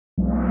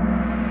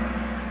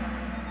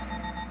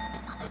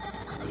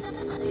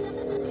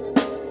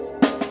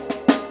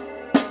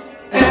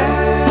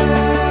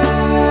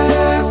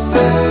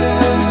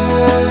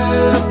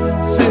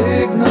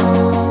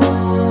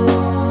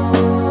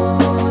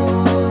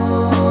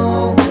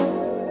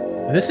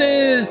This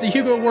is the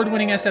Hugo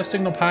Award-winning SF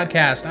Signal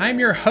podcast. I'm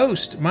your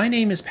host. My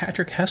name is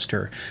Patrick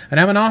Hester, and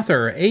I'm an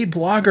author, a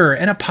blogger,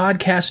 and a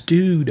podcast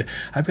dude.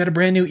 I've got a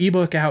brand new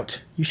ebook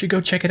out. You should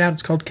go check it out.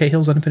 It's called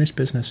Cahill's Unfinished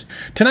Business.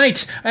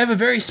 Tonight, I have a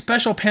very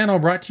special panel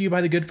brought to you by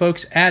the good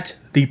folks at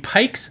the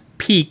Pikes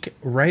Peak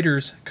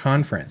Writers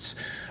Conference,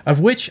 of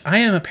which I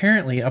am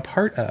apparently a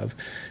part of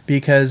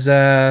because,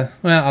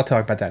 I'll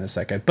talk about that in a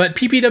second. But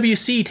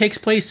PPWC takes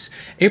place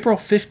April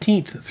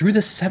 15th through the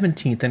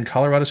 17th in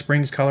Colorado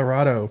Springs,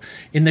 Colorado,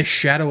 in the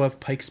shadow of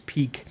Pikes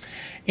Peak.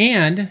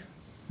 And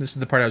this is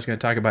the part I was going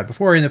to talk about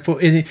before. In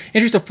the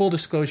interest of full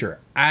disclosure,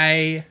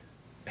 I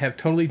have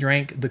totally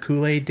drank the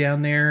Kool-Aid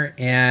down there,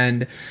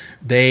 and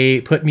they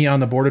put me on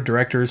the board of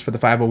directors for the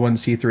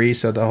 501c3,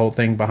 so the whole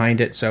thing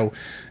behind it. So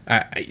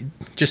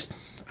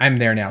I'm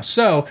there now.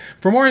 So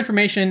for more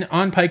information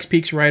on Pikes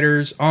Peak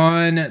Writers,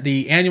 on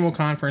the annual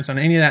conference, on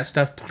any of that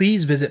stuff,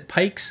 please visit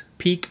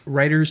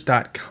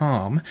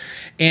pikespeakwriters.com.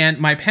 And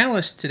my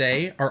panelists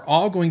today are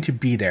all going to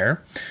be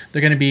there.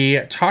 They're going to be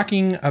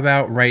talking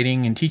about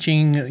writing and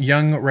teaching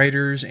young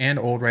writers and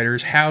old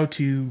writers how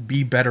to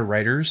be better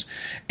writers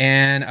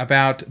and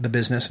about the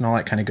business and all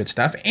that kind of good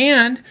stuff.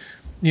 And,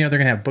 they're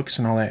going to have books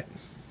and all that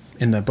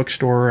in the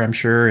bookstore, I'm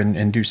sure,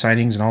 and do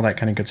signings and all that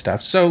kind of good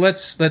stuff. So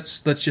let's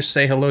just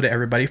say hello to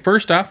everybody.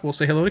 First off, we'll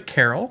say hello to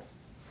Carol.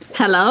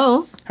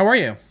 Hello. How are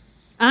you?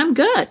 I'm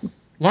good.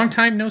 Long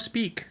time no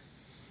speak.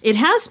 It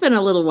has been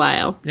a little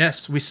while.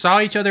 Yes, we saw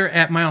each other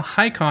at Mile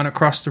High Con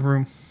across the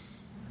room.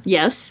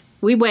 Yes,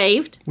 we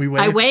waved.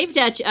 I waved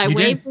at you. I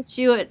waved at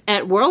you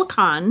at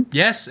Worldcon.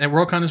 Yes, at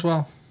Worldcon as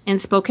well. In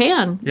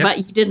Spokane, yep. But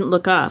you didn't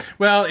look up.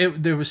 Well,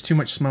 there was too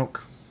much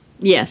smoke.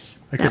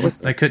 Yes, I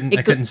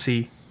couldn't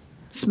see.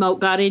 Smoke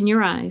got in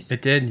your eyes.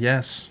 It did,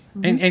 yes.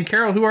 Mm-hmm. And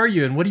Carol, who are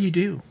you and what do you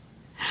do?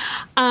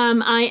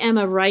 I am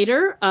a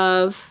writer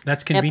of...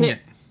 That's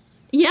convenient.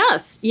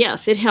 Yes,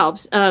 it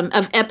helps.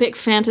 Of epic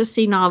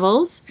fantasy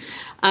novels.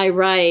 I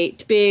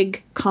write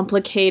big,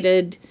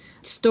 complicated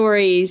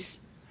stories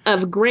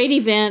of great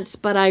events,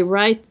 but I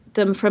write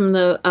them from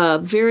the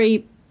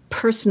very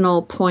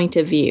personal point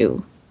of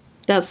view.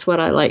 That's what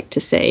I like to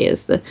say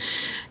is the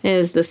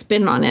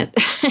spin on it.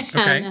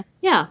 Okay. And,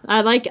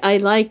 I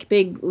like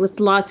big with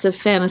lots of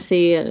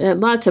fantasy,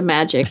 lots of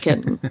magic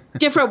and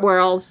different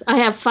worlds. I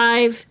have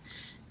 5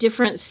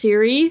 different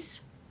series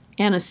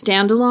and a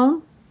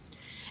standalone,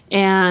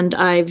 and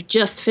I've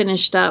just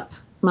finished up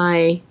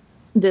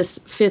this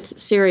 5th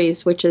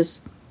series, which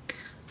is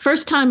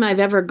first time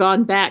I've ever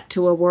gone back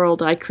to a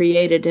world I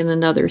created in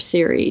another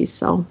series.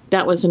 So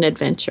that was an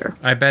adventure.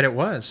 I bet it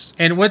was.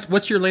 And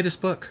what's your latest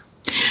book?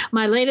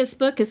 My latest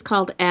book is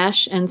called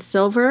Ash and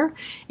Silver.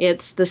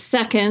 It's the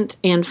 2nd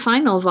and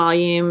final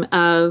volume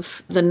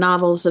of the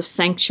novels of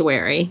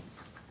Sanctuary.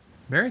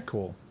 Very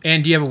cool.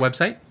 And do you have a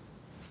website?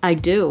 I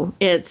do.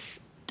 It's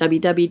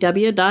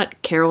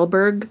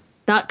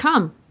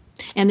www.carolberg.com.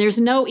 And there's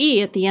no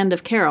E at the end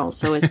of Carol,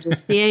 so it's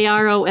just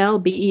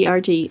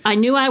Carolberg. I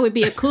knew I would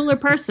be a cooler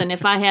person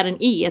if I had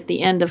an E at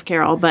the end of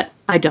Carol, but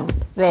I don't.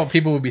 Well,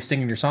 people would be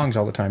singing your songs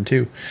all the time,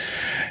 too.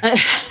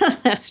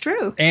 That's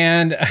true.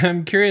 And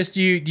I'm curious,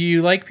 do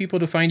you like people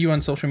to find you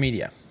on social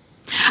media?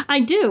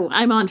 I do.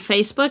 I'm on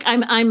Facebook.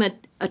 I'm a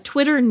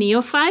Twitter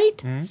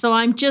neophyte, so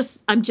I'm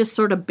just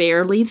sort of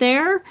barely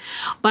there.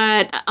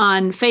 But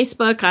on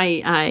Facebook,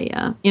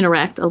 I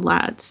interact a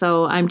lot.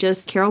 So I'm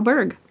just Carol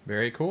Berg.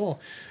 Very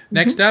cool.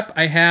 Next up,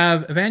 I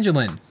have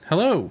Evangeline.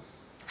 Hello.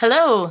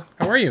 Hello.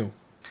 How are you?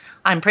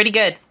 I'm pretty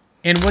good.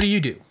 And what do you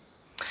do?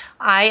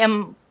 I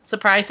am,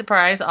 surprise,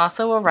 surprise,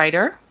 also a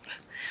writer.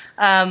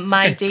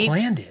 I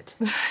planned it.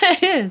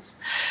 It is.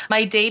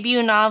 My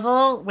debut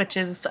novel, which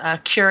is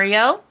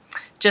Curio,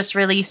 just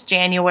released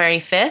January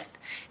 5th,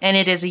 and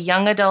it is a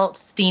young adult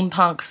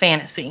steampunk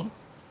fantasy.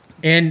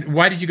 And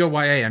why did you go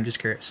YA? I'm just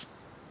curious.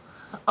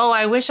 Oh,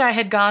 I wish I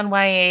had gone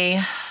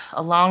YA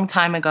a long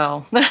time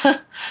ago.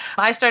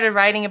 I started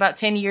writing about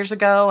 10 years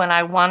ago, and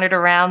I wandered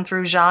around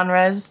through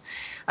genres.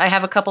 I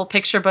have a couple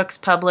picture books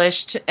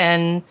published,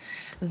 and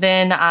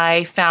then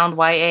I found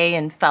YA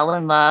and fell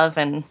in love.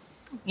 And,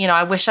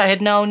 I wish I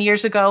had known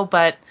years ago,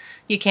 but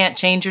you can't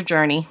change your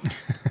journey.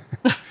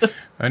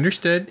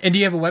 Understood. And do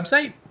you have a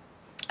website?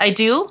 I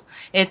do.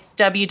 It's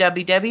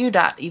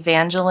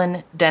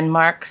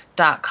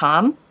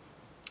www.evangelindenmark.com.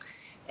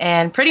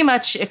 And pretty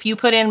much if you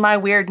put in my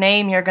weird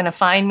name, you're going to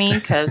find me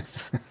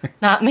because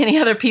not many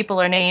other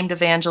people are named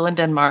Evangeline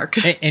Denmark.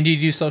 And do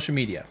you do social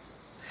media?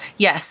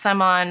 Yes,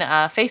 I'm on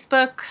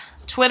Facebook,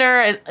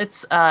 Twitter.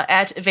 It's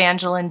at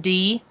Evangeline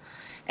D,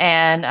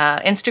 and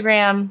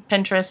Instagram,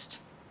 Pinterest,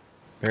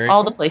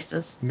 all the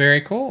places.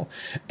 Very cool.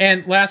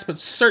 And last but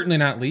certainly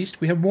not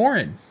least, we have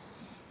Warren.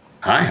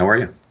 Hi, how are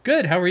you?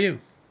 Good. How are you?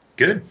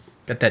 Good.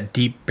 Got that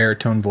deep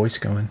baritone voice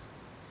going.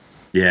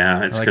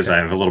 Yeah, it's because I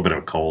have a little bit of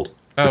a cold.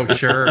 Oh,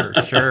 sure.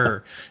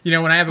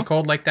 When I have a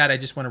cold like that, I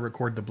just want to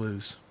record the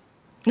blues.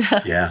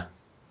 Yeah.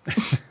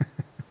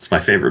 It's my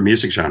favorite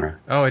music genre.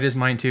 Oh, it is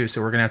mine too,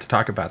 so we're going to have to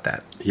talk about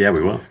that. Yeah,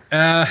 we will.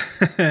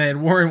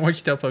 And Warren, why don't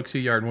you tell folks who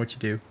you are and what you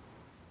do?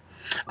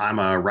 I'm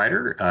a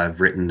writer.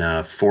 I've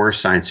written 4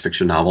 science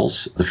fiction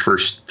novels. The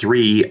first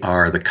 3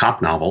 are the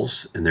cop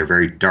novels, and they're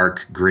very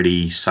dark,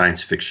 gritty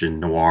science fiction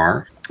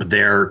noir.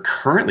 They're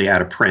currently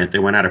out of print. They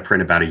went out of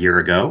print about a year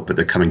ago, but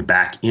they're coming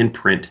back in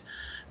print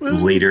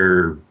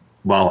later,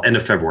 end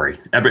of February.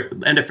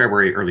 End of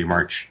February, early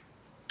March.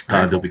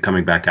 They'll be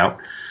coming back out.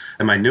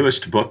 And my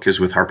newest book is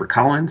with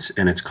HarperCollins,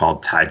 and it's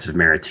called Tides of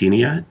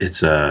Mauritania.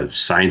 It's a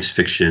science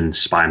fiction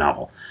spy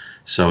novel.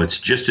 So it's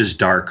just as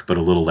dark, but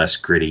a little less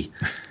gritty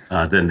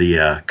than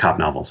the cop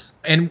novels.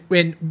 And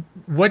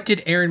what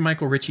did Aaron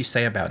Michael Ritchie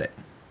say about it?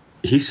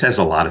 He says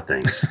a lot of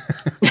things.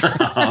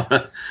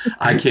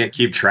 I can't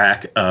keep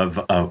track of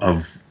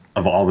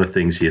all the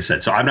things he has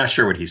said. So I'm not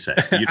sure what he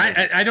said. Do you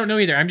know I don't know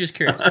either. I'm just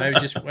curious. I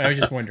was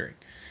just wondering.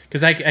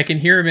 Because I can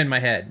hear him in my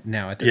head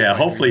now. At this point.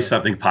 Hopefully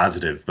something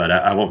positive, but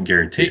I won't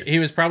guarantee it. He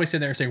was probably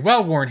sitting there saying,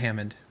 "Well, Warren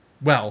Hammond,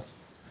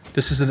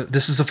 this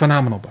is a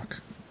phenomenal book."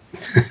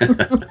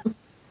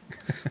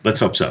 Let's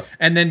hope so.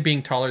 And then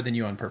being taller than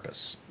you on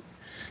purpose,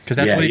 because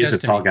that's what he does.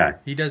 He's a tall guy.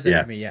 He does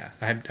that to me. Yeah,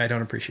 I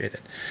don't appreciate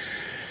it.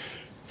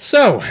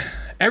 So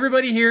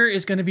everybody here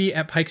is going to be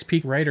at Pikes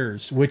Peak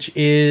Writers, which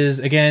is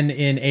again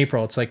in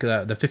April. It's like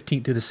the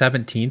 15th to the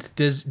 17th.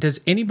 Does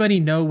anybody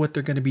know what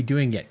they're going to be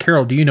doing yet?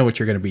 Carol, do you know what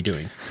you're going to be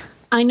doing?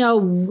 I know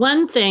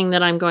one thing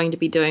that I'm going to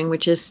be doing,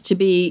 which is to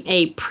be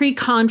a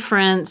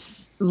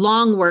pre-conference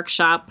long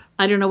workshop.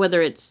 I don't know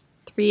whether it's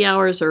 3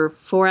 hours or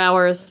 4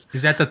 hours.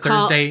 Is that the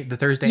Thursday?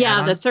 Yeah,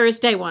 add-on? the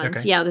Thursday ones.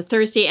 Okay. Yeah, the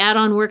Thursday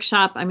add-on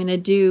workshop. I'm going to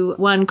do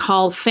one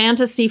called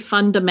Fantasy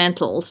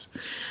Fundamentals,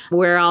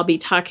 where I'll be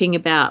talking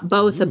about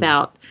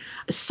about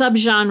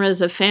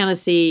subgenres of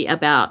fantasy,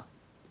 about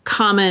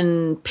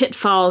common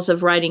pitfalls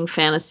of writing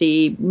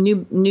fantasy,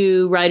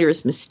 new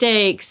writers'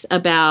 mistakes,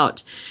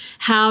 about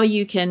how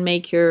you can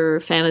make your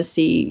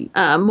fantasy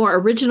more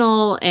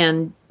original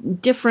and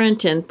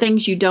different, and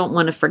things you don't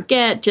want to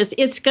forget. Just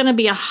it's going to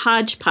be a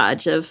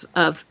hodgepodge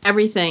of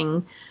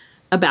everything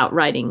about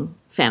writing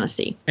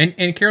fantasy.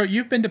 And Carol,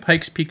 you've been to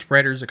Pikes Peak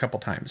Writers a couple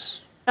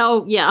times.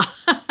 Oh, yeah.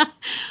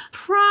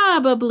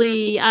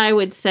 Probably, I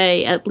would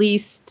say at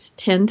least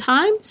 10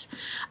 times.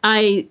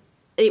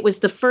 It was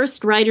the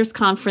first writers'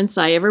 conference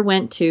I ever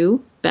went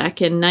to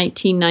back in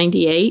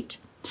 1998.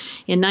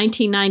 In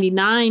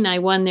 1999, I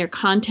won their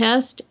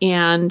contest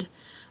and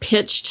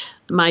pitched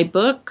my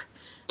book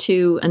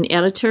to an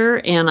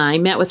editor, and I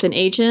met with an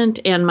agent,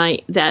 and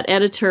that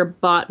editor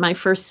bought my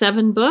first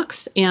 7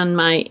 books, and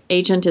my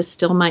agent is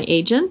still my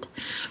agent.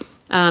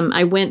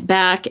 I went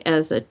back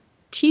as a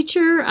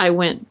teacher. I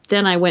went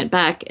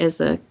back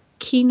as a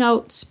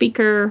keynote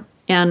speaker,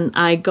 and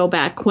I go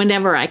back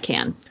whenever I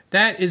can.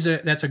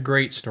 That's a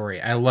great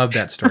story. I love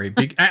that story.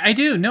 I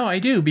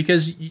do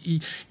because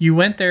you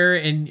went there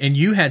and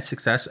you had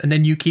success, and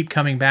then you keep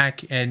coming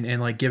back and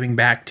like giving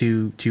back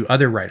to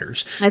other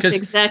writers. That's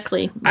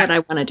exactly what I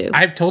want to do.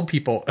 I've told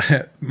people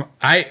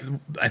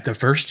at the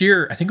first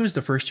year, I think it was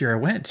the first year I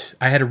went,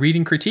 I had a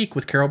reading critique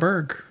with Carol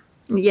Berg.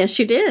 Yes,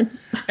 you did.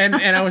 and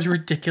I was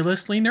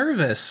ridiculously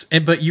nervous,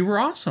 but you were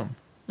awesome.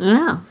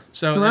 Yeah.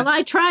 So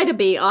I try to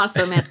be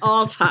awesome at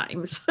all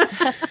times.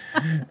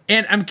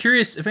 And I'm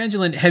curious,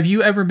 Evangeline, have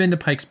you ever been to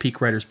Pikes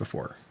Peak Writers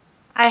before?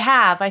 I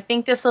have. I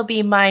think this will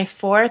be my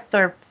 4th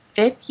or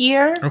 5th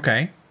year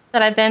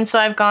that I've been. So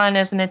I've gone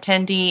as an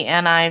attendee,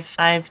 and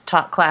I've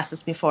taught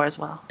classes before as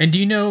well. And do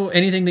you know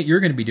anything that you're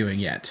going to be doing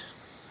yet?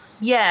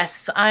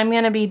 Yes, I'm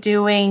going to be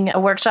doing a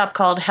workshop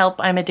called Help,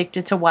 I'm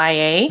Addicted to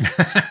YA.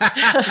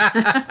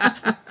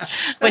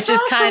 Which is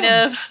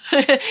awesome.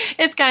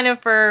 It's kind of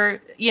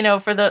for,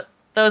 for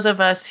those of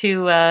us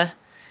who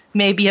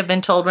maybe have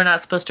been told we're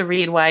not supposed to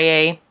read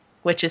YA,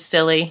 which is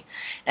silly.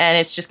 And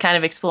it's just kind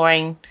of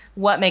exploring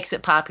what makes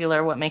it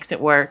popular, what makes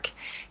it work.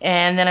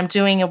 And then I'm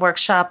doing a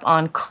workshop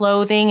on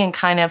clothing and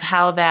kind of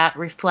how that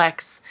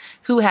reflects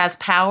who has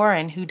power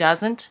and who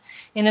doesn't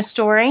in a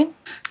story.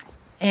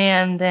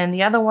 And then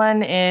the other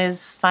one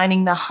is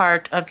finding the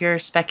heart of your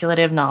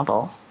speculative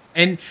novel.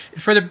 And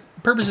for the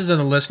purposes of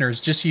the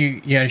listeners, just so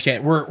you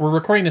understand, we're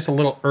recording this a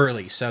little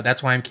early, so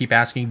that's why I keep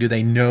asking, do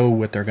they know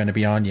what they're going to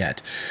be on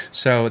yet?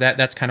 So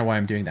that's kind of why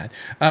I'm doing that.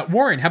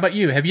 Warren, how about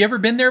you? Have you ever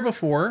been there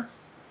before?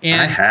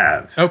 I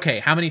have.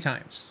 Okay, how many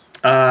times?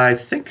 I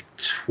think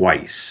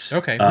twice.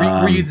 Okay.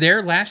 Were you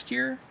there last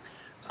year?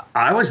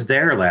 I was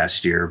there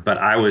last year, but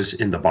I was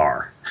in the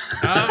bar.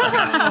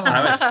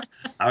 Oh.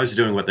 I was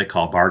doing what they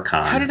call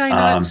BarCon. How did I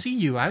not see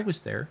you? I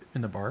was there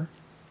in the bar.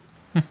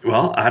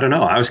 Well, I don't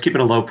know. I was keeping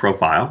a low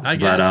profile. I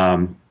guess.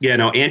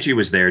 But, Angie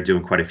was there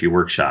doing quite a few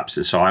workshops.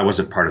 And so I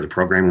wasn't part of the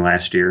programming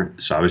last year.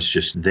 So I was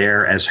just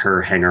there as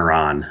her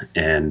hanger-on.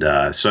 And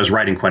so I was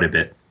writing quite a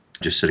bit,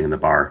 just sitting in the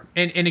bar.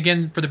 And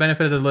again, for the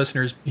benefit of the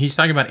listeners, he's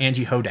talking about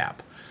Angie Hodap.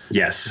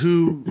 Yes.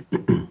 Who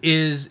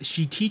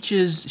she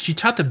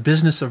taught the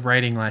business of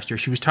writing last year.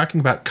 She was talking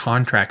about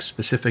contracts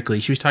specifically.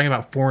 She was talking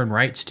about foreign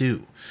rights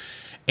too.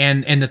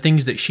 And the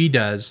things that she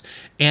does.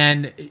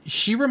 And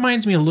she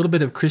reminds me a little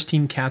bit of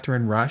Christine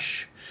Catherine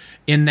Rush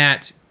in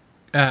that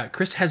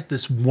Chris has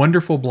this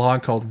wonderful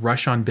blog called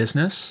Rush on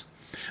Business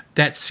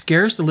that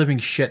scares the living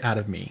shit out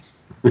of me.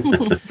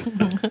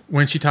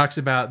 when she talks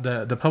about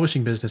the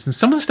publishing business and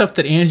some of the stuff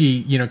that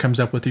Angie, comes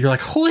up with. You're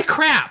like, holy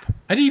crap!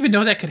 I didn't even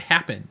know that could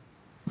happen.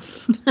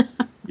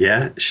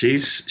 Yeah,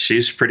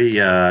 she's pretty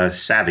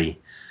savvy.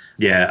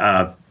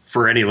 Yeah,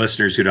 for any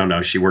listeners who don't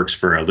know, she works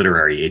for a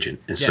literary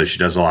agent, and so she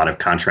does a lot of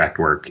contract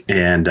work,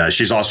 and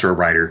she's also a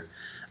writer,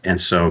 and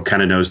so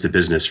kind of knows the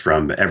business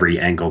from every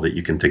angle that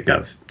you can think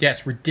of.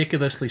 Yes,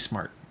 ridiculously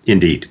smart.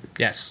 Indeed.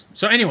 Yes.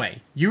 So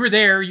anyway, you were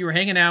there, you were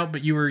hanging out,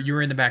 but you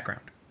were in the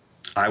background.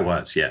 I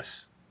was,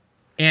 yes.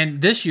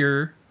 And this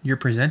year you're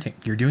presenting,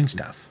 you're doing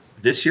stuff.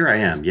 This year I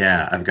am,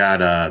 yeah. I've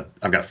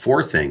got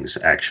 4 things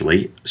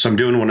actually. So I'm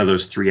doing one of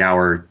those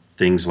 3-hour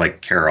things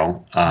like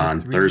Carol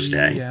on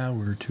Thursday.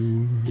 3-hour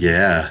tour.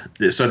 Yeah.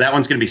 So that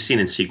one's going to be Scene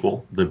and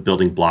Sequel, the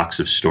building blocks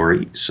of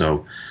story.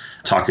 So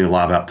talking a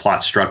lot about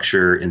plot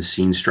structure and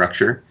scene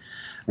structure.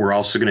 We're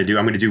also I'm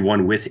going to do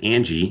one with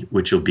Angie,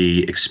 which will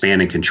be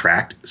Expand and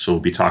Contract. So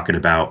we'll be talking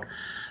about,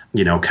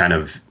 kind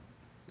of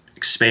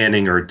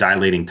expanding or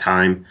dilating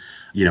time,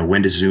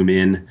 when to zoom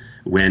in,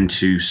 when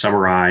to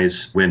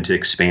summarize, when to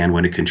expand,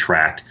 when to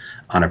contract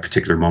on a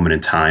particular moment in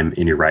time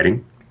in your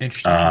writing.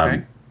 Interesting.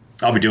 Okay.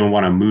 I'll be doing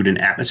one on mood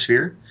and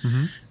atmosphere.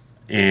 Mm-hmm.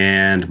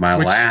 And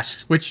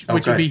which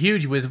would be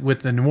huge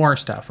with the noir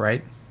stuff,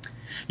 right?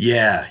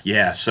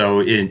 Yeah.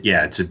 So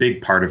it's a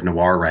big part of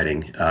noir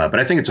writing, but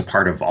I think it's a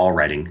part of all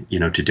writing,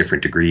 to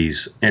different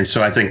degrees. And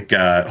so I think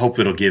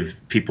hopefully it'll give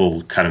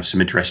people kind of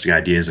some interesting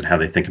ideas on how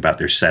they think about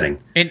their setting.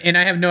 And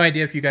I have no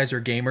idea if you guys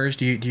are gamers.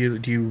 Do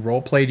you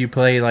role play? Do you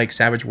play like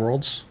Savage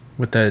Worlds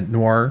with the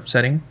noir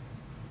setting?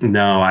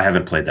 No, I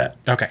haven't played that.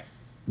 Okay.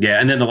 Yeah,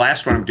 and then the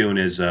last one I'm doing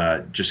is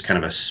just kind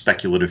of a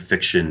speculative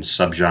fiction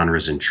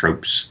subgenres and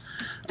tropes,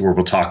 where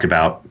we'll talk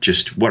about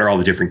just what are all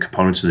the different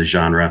components of the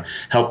genre,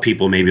 help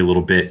people maybe a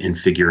little bit in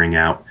figuring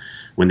out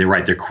when they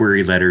write their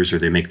query letters or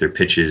they make their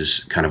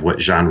pitches, kind of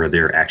what genre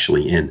they're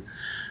actually in,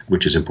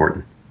 which is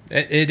important.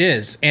 It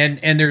is. And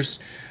there's,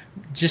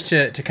 just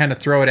to kind of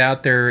throw it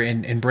out there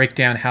and break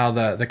down how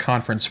the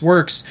conference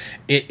works,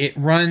 it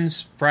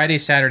runs Friday,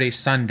 Saturday,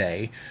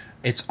 Sunday.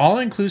 It's all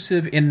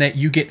inclusive in that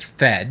you get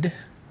fed,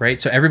 right?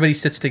 So everybody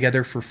sits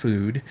together for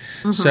food.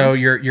 Mm-hmm. So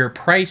your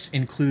price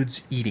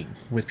includes eating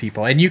with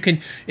people, and you can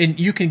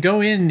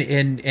go in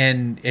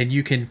and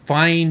you can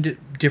find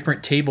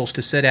different tables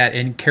to sit at.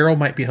 And Carol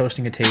might be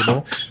hosting a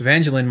table,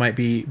 Evangeline might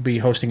be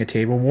hosting a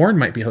table, Warren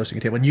might be hosting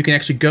a table, and you can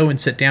actually go and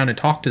sit down and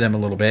talk to them a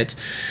little bit.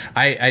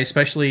 I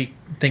especially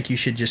think you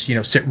should just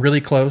sit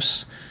really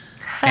close.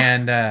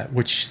 And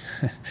which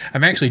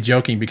I'm actually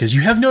joking because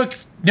you have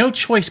no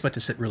choice but to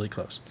sit really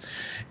close.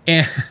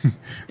 And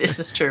this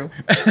is true.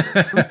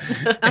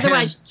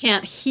 Otherwise, you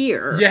can't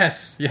hear.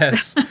 Yes.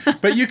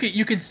 But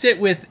you could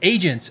sit with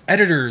agents,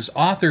 editors,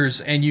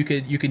 authors, and you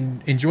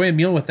can enjoy a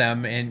meal with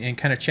them and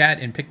kind of chat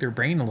and pick their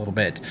brain a little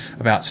bit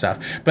about stuff.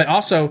 But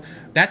also,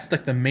 that's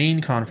like the main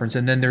conference,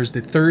 and then there's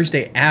the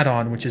Thursday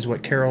add-on, which is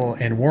what Carol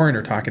and Warren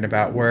are talking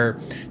about, where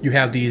you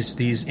have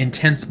these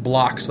intense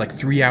blocks, like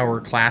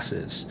 3-hour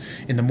classes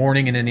in the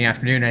morning and in the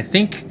afternoon. I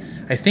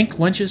think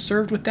lunch is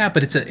served with that,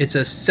 but it's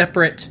a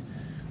separate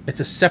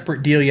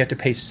deal you have to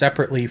pay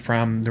separately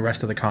from the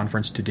rest of the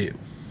conference to do,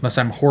 unless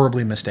I'm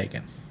horribly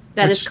mistaken.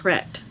 That is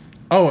correct.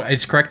 Oh,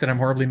 it's correct that I'm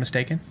horribly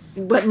mistaken?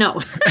 But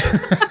no.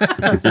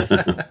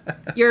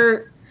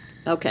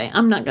 Okay,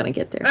 I'm not going to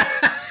get there.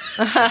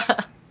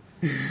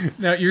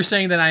 No, you're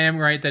saying that I am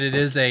right, that it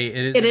is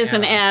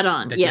an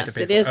add-on. Yes,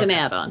 it is an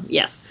add-on.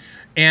 Yes.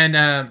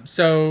 And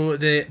so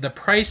the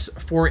price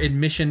for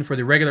admission for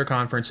the regular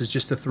conference is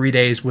just the 3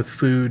 days with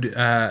food.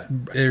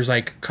 There's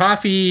like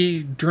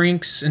coffee,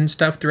 drinks, and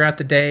stuff throughout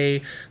the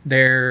day.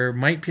 There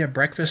might be a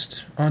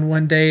breakfast on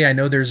one day. I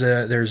know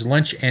there's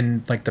lunch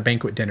and like the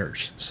banquet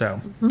dinners.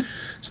 So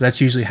that's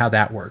usually how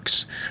that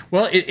works.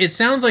 Well, it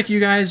sounds like you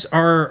guys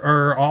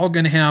are all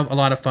going to have a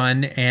lot of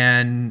fun.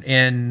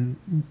 And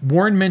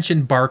Warren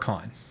mentioned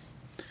BarCon.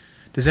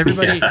 Does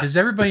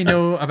everybody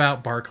know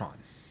about BarCon?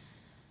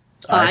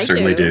 I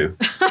certainly do.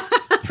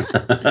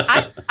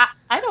 I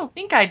don't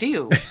think I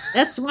do.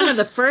 That's one of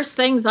the first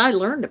things I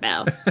learned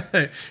about.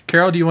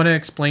 Carol, do you want to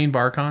explain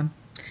BarCon?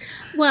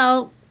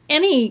 Well,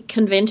 any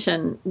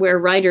convention where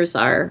writers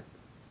are,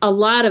 a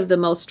lot of the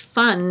most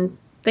fun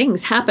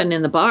things happen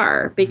in the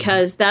bar,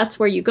 because that's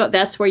where you go.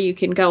 That's where you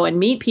can go and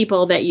meet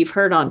people that you've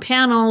heard on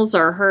panels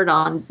or heard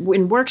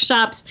in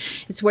workshops.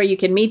 It's where you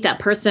can meet that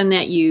person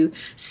that you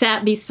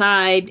sat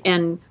beside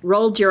and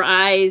rolled your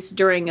eyes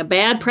during a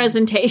bad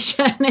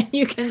presentation, and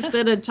you can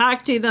sit and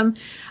talk to them.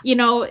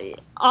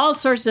 All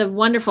sorts of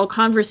wonderful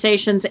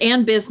conversations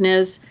and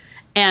business.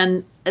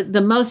 And the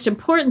most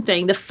important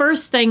thing, the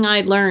first thing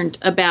I learned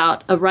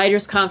about a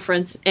writers'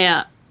 conference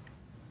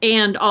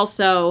and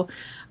also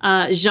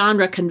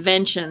genre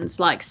conventions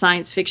like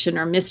science fiction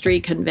or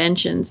mystery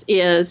conventions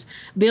is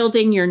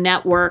building your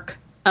network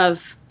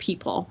of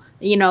people.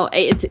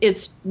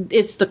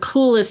 It's the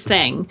coolest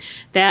thing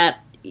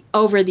that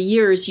over the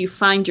years you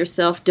find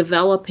yourself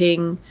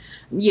developing.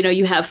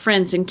 You have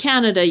friends in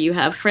Canada, you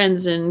have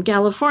friends in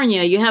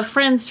California, you have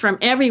friends from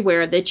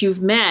everywhere that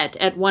you've met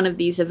at one of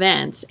these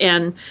events.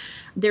 And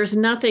there's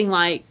nothing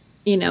like,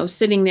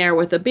 sitting there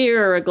with a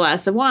beer or a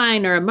glass of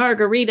wine or a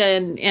margarita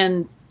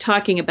and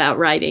talking about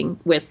writing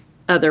with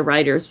other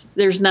writers.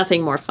 There's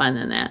nothing more fun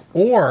than that.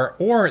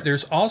 Or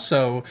there's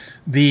also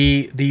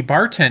the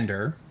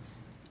bartender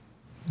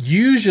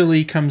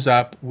usually comes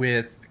up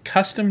with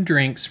custom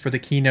drinks for the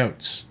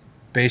keynotes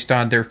based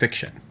on their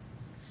fiction.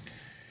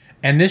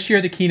 And this year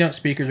the keynote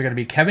speakers are going to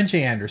be Kevin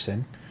J.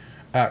 Anderson,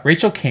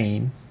 Rachel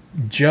Kane,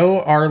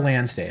 Joe R.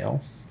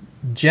 Lansdale,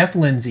 Jeff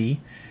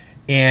Lindsay,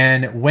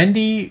 and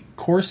Wendy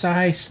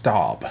Corsai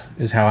Staub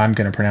is how I'm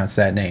going to pronounce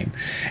that name.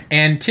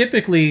 And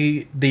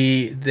typically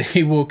they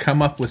will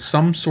come up with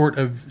some sort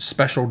of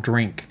special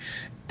drink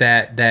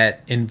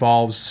that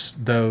involves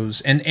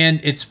those. And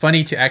it's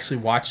funny to actually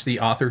watch the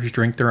authors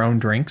drink their own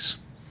drinks.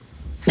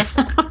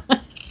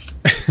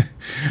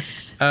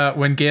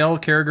 When Gail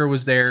Carriger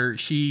was there,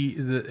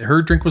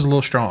 her drink was a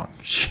little strong.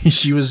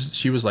 She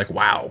was like,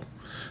 wow.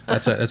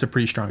 That's a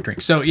pretty strong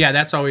drink. So yeah,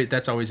 that's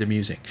always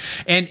amusing.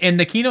 And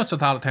the keynotes a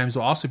lot of times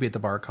will also be at the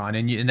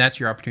BarCon, and that's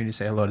your opportunity to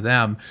say hello to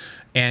them,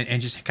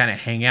 and just kind of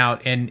hang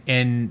out.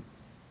 And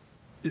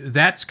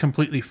that's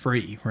completely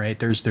free, right?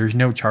 There's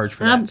no charge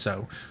for that.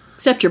 So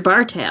except your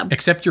bar tab.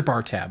 Except your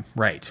bar tab,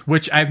 right?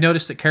 Which I've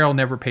noticed that Carol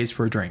never pays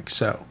for a drink.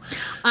 So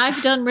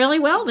I've done really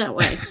well that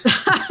way.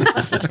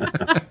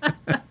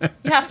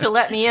 You have to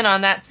let me in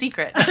on that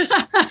secret.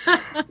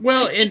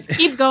 Well, just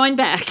keep going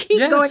back.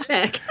 Keep going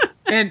back.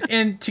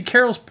 and to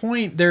Carol's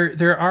point,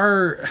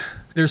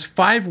 there's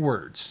 5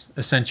 words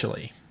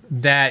essentially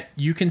that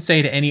you can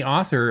say to any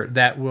author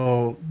that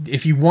will,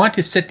 if you want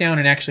to sit down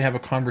and actually have a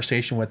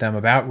conversation with them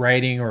about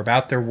writing or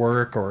about their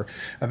work or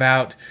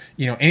about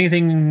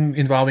anything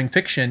involving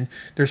fiction,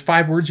 there's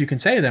 5 words you can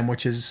say to them,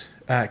 which is,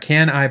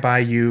 can I buy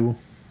you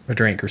a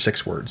drink, or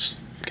 6 words.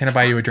 Can I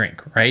buy you a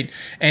drink, right?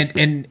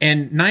 And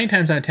 9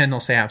 times out of 10 they'll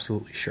say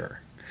absolutely sure.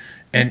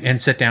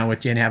 And sit down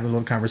with you and have a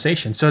little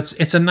conversation. So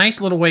it's a nice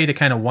little way to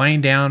kind of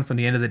wind down from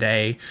the end of the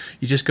day.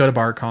 You just go to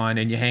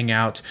BarCon and you hang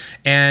out.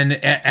 And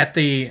at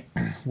the,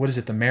 what is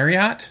it, the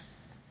Marriott?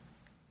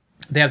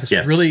 They have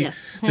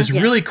this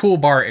really cool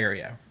bar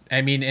area.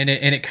 I mean, and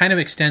it kind of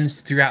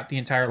extends throughout the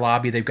entire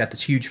lobby. They've got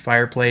this huge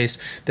fireplace.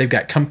 They've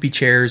got comfy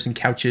chairs and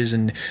couches,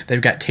 and they've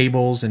got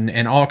tables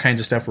and all kinds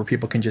of stuff where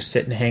people can just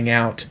sit and hang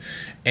out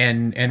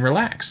and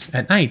relax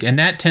at night. And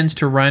that tends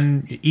to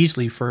run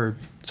easily for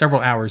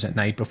several hours at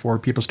night before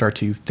people start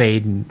to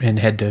fade and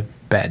head to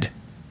bed.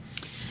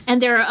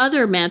 And there are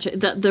other magic,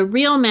 the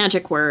real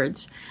magic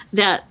words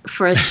that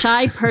for a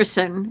shy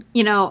person,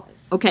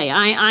 okay,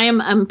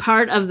 I'm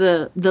part of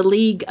the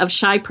League of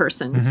Shy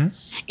Persons. Mm-hmm.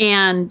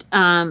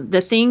 And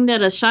the thing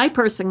that a shy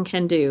person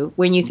can do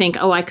when you think,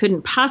 I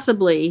couldn't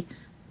possibly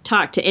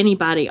talk to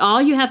anybody,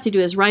 all you have to do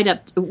is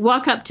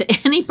walk up to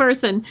any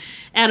person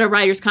at a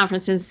writer's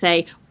conference and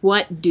say,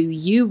 what do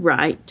you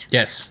write?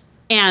 Yes.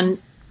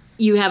 And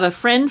you have a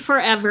friend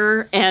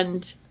forever,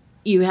 and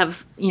you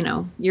have,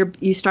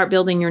 you start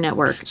building your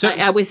network. So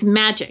it was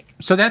magic.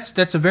 So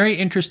that's a very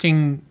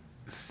interesting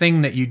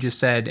thing that you just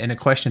said, and a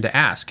question to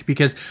ask,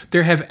 because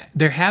there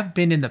have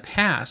been in the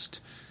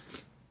past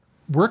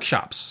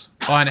workshops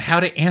on how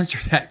to answer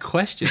that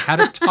question, how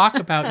to talk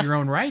about your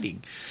own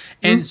writing.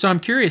 And so I'm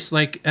curious,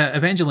 like,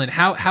 Evangeline,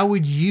 how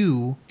would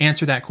you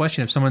answer that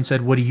question if someone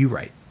said, what do you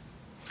write?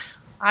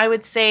 I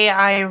would say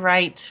I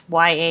write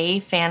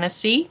YA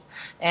fantasy,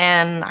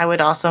 and I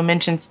would also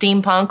mention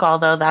steampunk,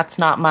 although that's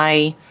not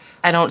I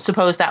don't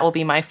suppose that will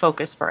be my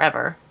focus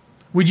forever.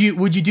 Would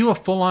you do a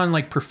full-on,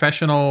 like,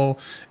 professional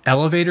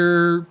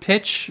elevator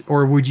pitch,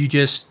 or would you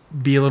just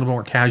be a little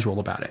more casual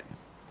about it?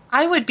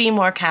 I would be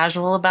more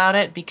casual about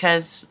it,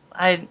 because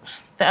the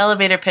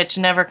elevator pitch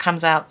never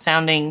comes out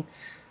sounding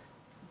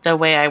the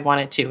way I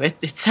want it to.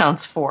 It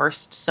sounds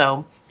forced.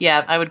 So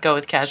yeah, I would go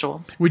with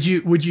casual. Would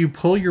you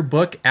pull your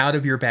book out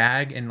of your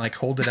bag and, like,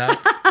 hold it up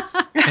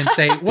and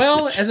say,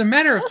 well, as a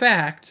matter of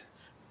fact...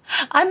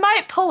 I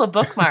might pull a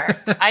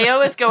bookmark. I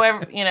always go,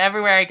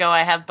 everywhere I go, I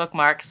have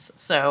bookmarks.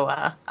 So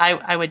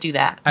I would do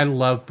that. I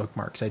love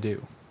bookmarks. I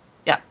do.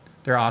 Yeah.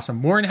 They're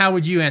awesome. Warren, how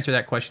would you answer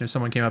that question if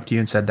someone came up to you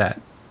and said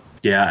that?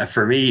 Yeah,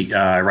 for me,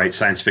 I write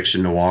science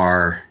fiction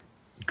noir,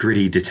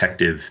 gritty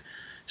detective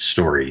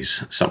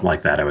stories, something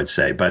like that, I would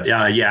say. But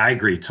yeah, I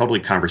agree. Totally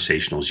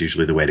conversational is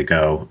usually the way to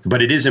go.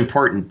 But it is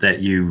important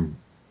that you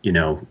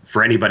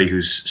for anybody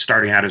who's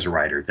starting out as a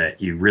writer, that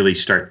you really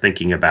start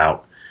thinking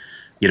about,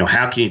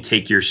 how can you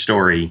take your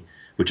story,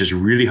 which is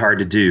really hard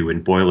to do,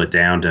 and boil it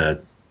down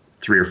to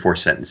 3 or 4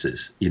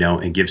 sentences,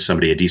 and give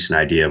somebody a decent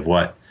idea of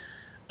what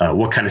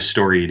kind of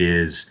story it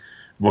is,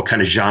 what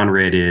kind of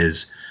genre it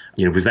is,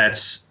 because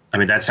that's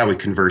how we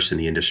converse in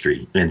the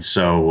industry. And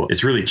so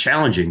it's really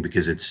challenging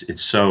because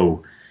it's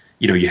so,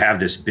 you have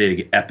this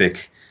big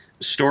epic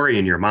story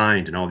in your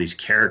mind and all these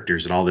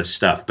characters and all this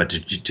stuff, but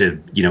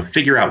to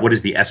figure out what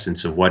is the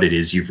essence of what it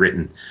is you've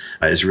written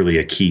is really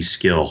a key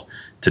skill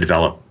to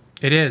develop.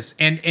 It is.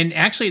 And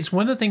actually, it's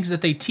one of the things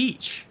that they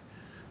teach,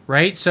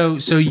 right? So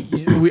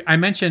I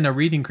mentioned a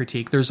reading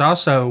critique. There's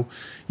also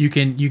you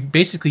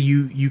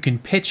can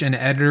pitch an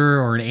editor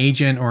or an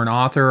agent or an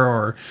author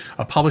or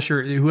a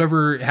publisher,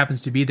 whoever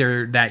happens to be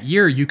there that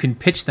year. You can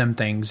pitch them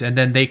things, and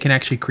then they can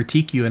actually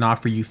critique you and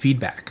offer you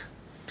feedback.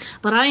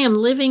 But I am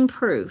living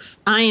proof.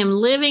 I am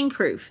living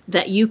proof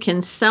that you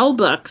can sell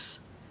books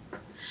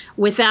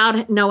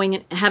without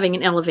having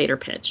an elevator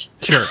pitch.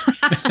 Sure.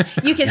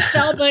 You can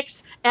sell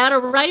books at a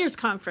writer's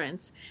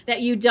conference that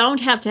you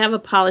don't have to have a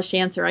polished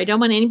answer. I don't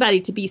want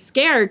anybody to be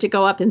scared to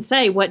go up and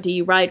say, what do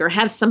you write? Or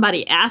have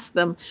somebody ask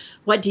them,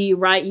 what do you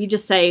write? You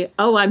just say,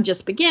 oh, I'm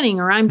just beginning,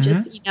 or I'm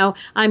just,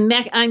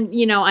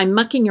 I'm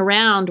mucking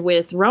around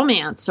with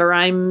romance, or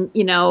I'm,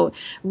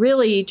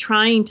 really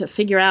trying to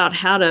figure out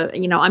how to,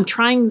 I'm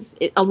trying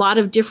a lot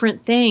of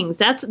different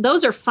things.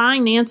 Those are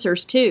fine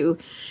answers too.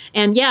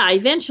 And yeah,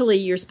 eventually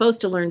you're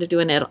supposed to learn to do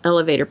an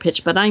elevator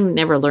pitch, but I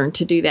never learned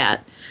to do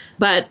that.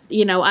 But,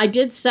 I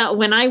did sell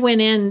when I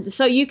went in.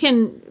 So you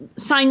can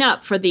sign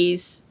up for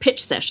these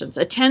pitch sessions,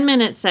 a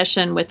 10-minute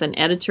session with an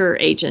editor or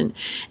agent,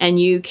 and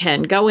you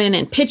can go in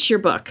and pitch your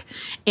book.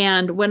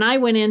 And when I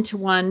went into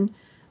one,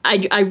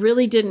 I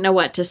really didn't know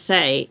what to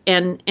say.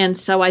 And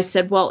so I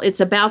said, well, it's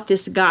about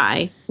this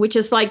guy, which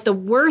is like the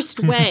worst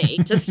way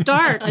to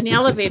start an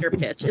elevator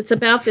pitch. It's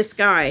about this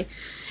guy.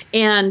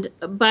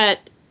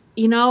 But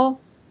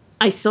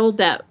I sold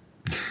that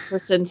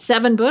person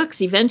 7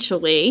 books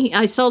eventually.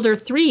 I sold her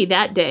 3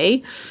 that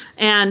day.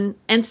 And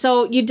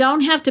so you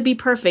don't have to be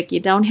perfect. You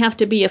don't have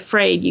to be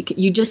afraid.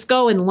 You just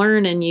go and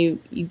learn, and you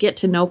get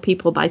to know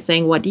people by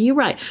saying, what do you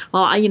write?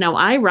 Well,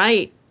 I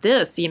write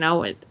this,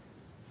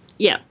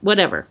 yeah,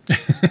 whatever.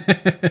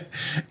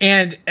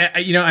 And,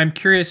 I'm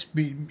curious.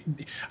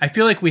 I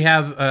feel like we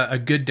have a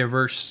good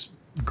diverse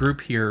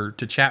group here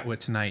to chat with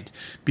tonight,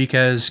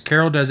 because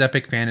Carol does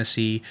epic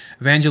fantasy,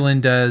 Evangeline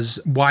does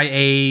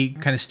YA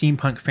kind of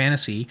steampunk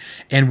fantasy,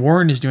 and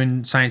Warren is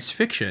doing science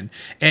fiction.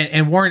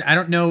 And Warren, I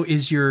don't know,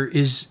 is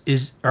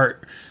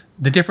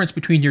the difference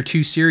between your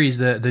 2 series,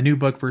 the new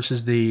book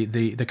versus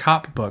the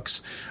cop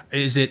books,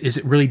 is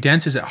it really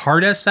dense? Is it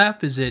hard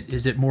SF?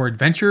 Is it more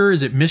adventure?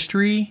 Is it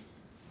mystery?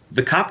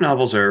 The cop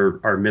novels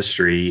are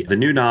mystery. The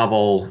new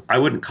novel, I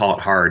wouldn't call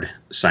it hard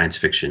science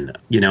fiction.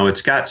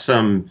 It's got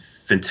some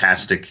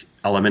fantastic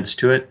elements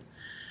to it,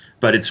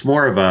 but it's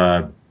more of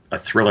a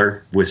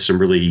thriller with some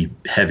really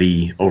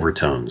heavy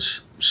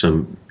overtones.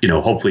 Some,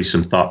 hopefully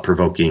some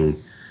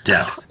thought-provoking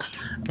depth.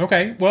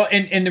 Okay. Well,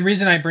 and the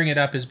reason I bring it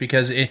up is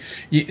because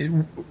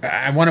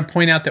I want to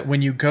point out that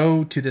when you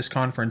go to this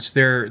conference,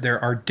 there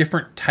are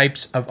different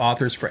types of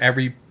authors for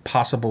every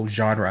possible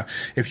genre.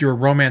 If you're a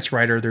romance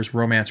writer, there's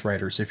romance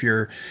writers. If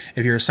you're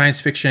a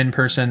science fiction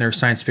person, there's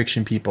science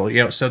fiction people.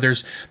 So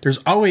there's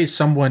always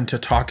someone to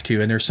talk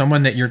to, and there's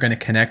someone that you're going to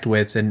connect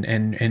with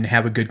and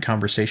have a good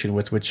conversation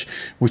with, which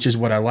is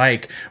what I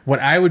like. What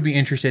I would be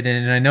interested in,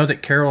 and I know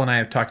that Carol and I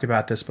have talked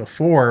about this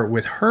before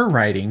with her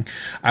writing,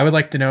 I would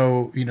like to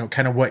know,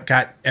 kind of what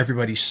got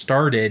everybody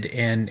started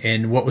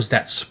and what was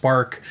that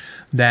spark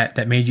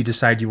that made you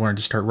decide you wanted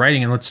to start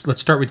writing. And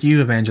let's start with you,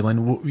 Evangeline.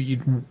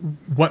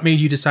 What made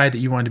you decide that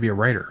you wanted to be a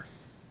writer?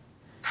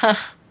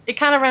 It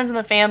kind of runs in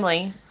the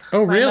family.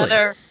 Oh, really?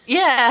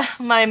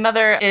 My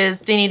mother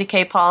is Denita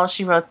K. Paul.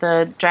 She wrote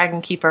the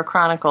Dragon Keeper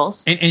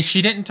Chronicles. And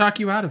she didn't talk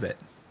you out of it?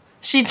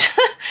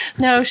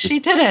 No, she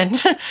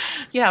didn't.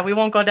 Yeah, we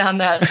won't go down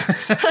that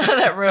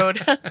that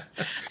road.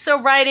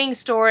 So writing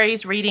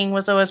stories, reading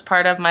was always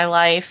part of my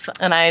life,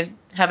 and I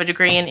have a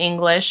degree in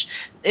English.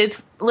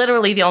 It's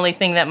literally the only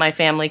thing that my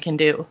family can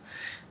do.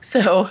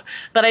 So,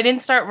 but I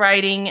didn't start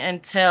writing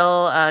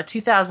until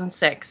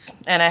 2006,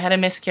 and I had a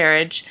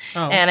miscarriage,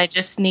 and I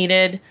just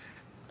needed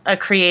a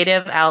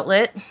creative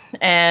outlet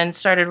and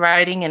started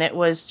writing, and it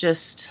was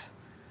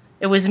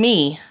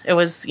me. It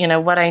was,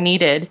 what I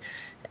needed.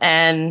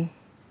 And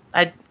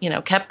I,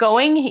 kept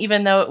going,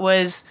 even though it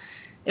was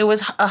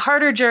a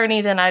harder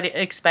journey than I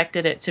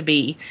expected it to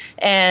be.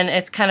 And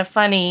it's kind of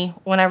funny,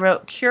 when I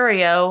wrote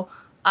Curio,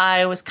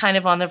 I was kind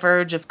of on the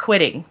verge of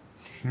quitting.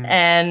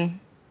 And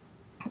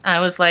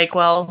I was like,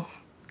 well,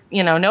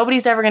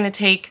 nobody's ever going to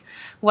take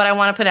what I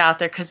want to put out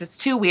there because it's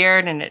too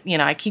weird. And,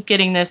 I keep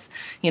getting this,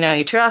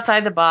 you're too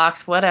outside the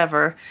box,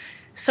 whatever.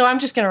 So I'm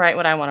just going to write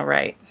what I want to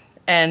write.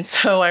 And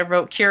so I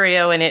wrote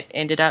Curio, and it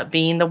ended up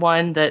being the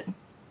one that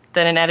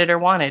an editor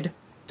wanted.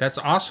 That's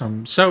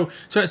awesome. So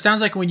it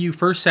sounds like when you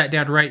first sat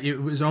down to write, it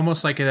was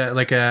almost like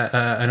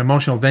an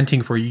emotional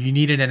venting for you. You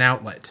needed an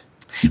outlet.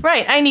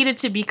 Right. I needed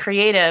to be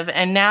creative.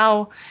 And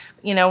now,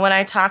 when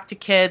I talk to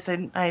kids,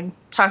 and I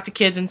talk to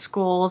kids in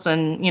schools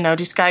and, do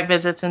Skype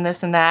visits and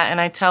this and that,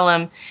 and I tell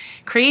them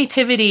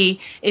creativity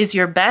is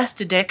your best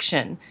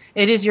addiction.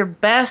 It is your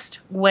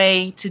best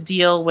way to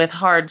deal with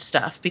hard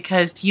stuff,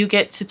 because you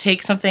get to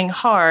take something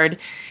hard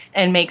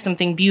and make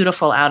something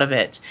beautiful out of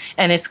it.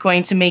 And it's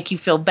going to make you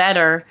feel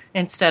better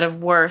instead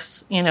of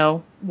worse,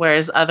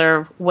 whereas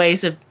other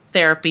ways of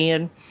therapy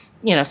and,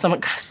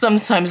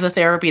 sometimes the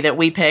therapy that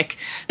we pick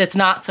that's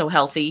not so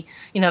healthy,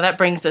 that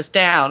brings us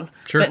down,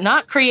 Sure. But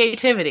not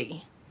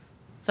creativity.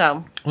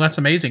 So, well, that's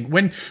amazing.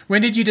 When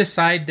did you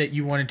decide that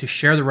you wanted to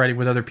share the writing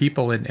with other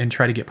people and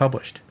try to get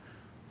published?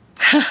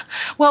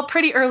 well,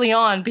 pretty early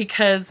on,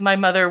 because my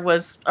mother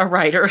was a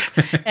writer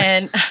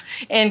and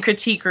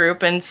critique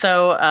group, and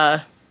so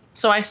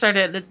I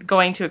started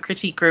going to a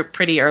critique group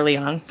pretty early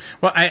on.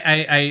 Well,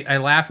 I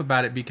laugh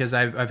about it because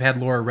I've had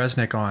Laura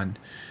Resnick on,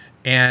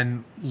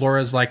 and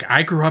Laura's like,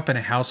 I grew up in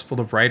a house full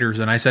of writers,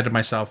 and I said to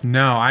myself,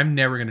 no, I'm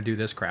never going to do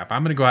this crap.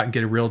 I'm going to go out and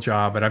get a real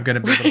job, and I'm going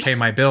to be able to pay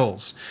my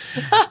bills.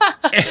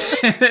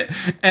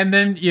 And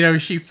then, you know,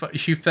 she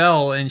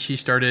fell, and she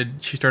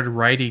started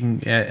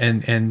writing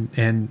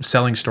and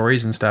selling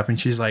stories and stuff, and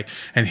she's like,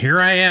 and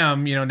here I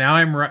am, you know, now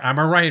I'm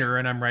a writer,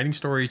 and I'm writing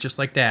stories just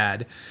like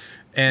Dad.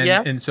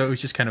 And so it was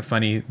just kind of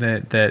funny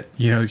that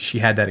you know, she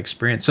had that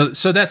experience.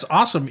 So that's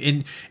awesome.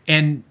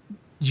 And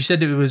you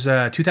said it was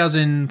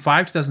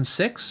 2005,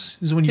 2006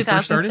 is when you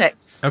first started?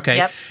 2006. Okay.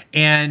 Yep.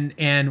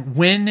 And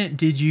when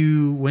did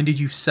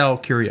you sell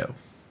Curio?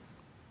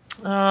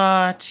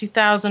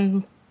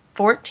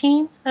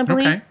 2014, I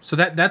believe. Okay. So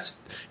that's,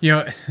 you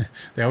know,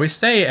 they always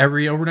say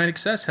every overnight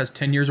success has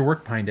 10 years of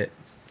work behind it.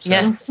 So,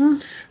 yes.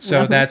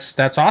 So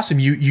that's awesome.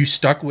 You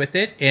stuck with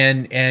it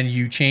and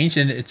you changed.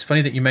 And it's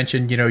funny that you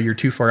mentioned, you know, you're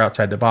too far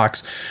outside the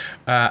box.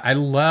 I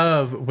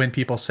love when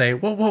people say,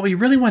 well, what we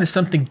really want is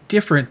something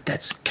different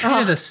that's kind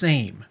of the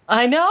same.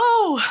 I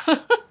know.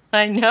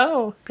 I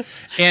know.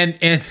 And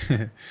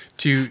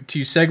to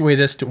segue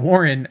this to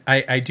Warren,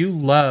 I do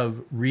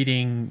love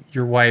reading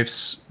your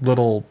wife's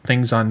little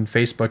things on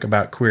Facebook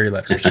about query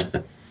letters.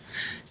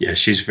 Yeah,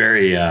 she's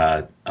very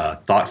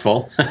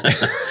thoughtful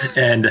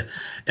and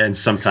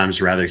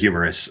sometimes rather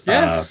humorous.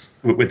 Yes.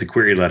 With the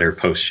query letter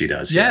posts she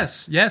does.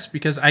 Yes,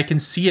 because I can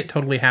see it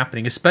totally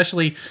happening.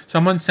 Especially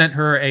someone sent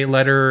her a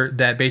letter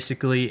that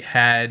basically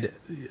had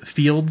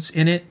fields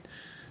in it,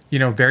 you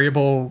know,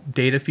 variable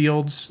data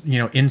fields, you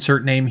know,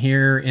 insert name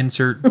here,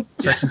 insert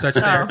such and such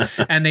there,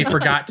 and they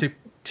forgot to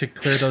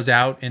clear those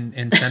out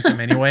and sent them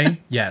anyway.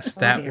 Yes,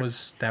 that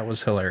was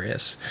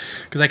hilarious,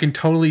 because I can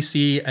totally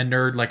see a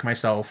nerd like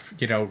myself,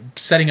 you know,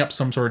 setting up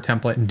some sort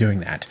of template and doing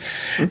that.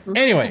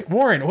 Anyway,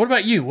 Warren, what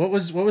about you? What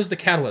was the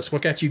catalyst?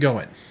 What got you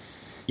going?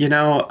 You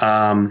know,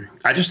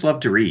 I just love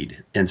to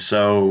read, and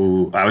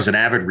so I was an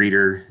avid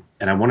reader,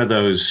 and I'm one of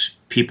those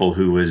people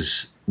who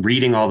was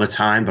reading all the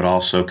time, but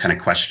also kind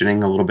of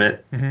questioning a little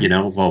bit. You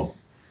know, well,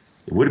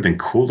 it would have been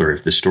cooler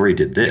if the story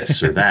did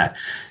this or that,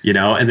 you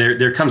know, and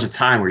there comes a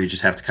time where you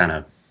just have to kind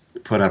of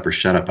put up or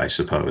shut up, I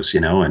suppose, you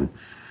know, and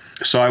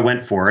so I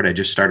went for it. I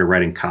just started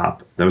writing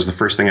Cop. That was the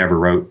first thing I ever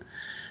wrote.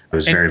 I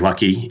was very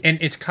lucky. And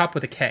it's Cop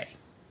with a K.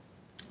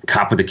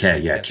 Cop with a K,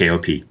 yeah, yes.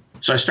 K-O-P.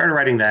 So I started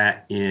writing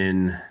that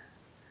in,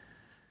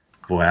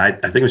 I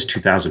think it was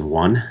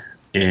 2001,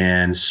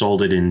 and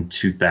sold it in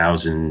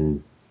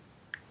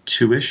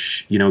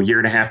 2002-ish, you know, year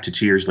and a half to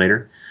 2 years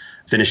later.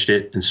 Finished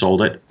it and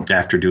sold it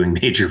after doing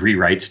major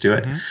rewrites to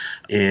it,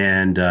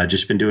 and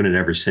just been doing it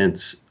ever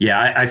since.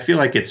 Yeah, I feel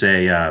like it's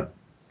a,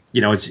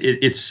 you know,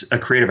 it's a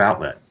creative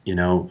outlet. You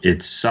know,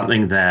 it's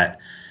something that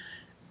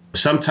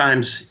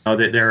sometimes,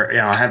 you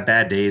know, I have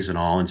bad days and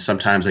all, and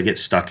sometimes I get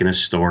stuck in a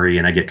story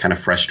and I get kind of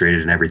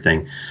frustrated and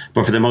everything.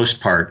 But for the most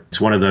part,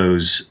 it's one of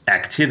those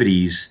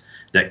activities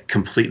that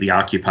completely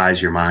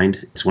occupies your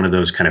mind. It's one of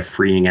those kind of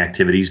freeing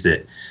activities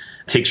that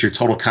takes your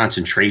total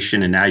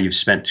concentration, and now you've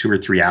spent 2 or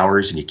 3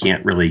 hours and you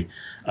can't really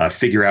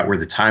figure out where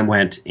the time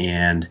went,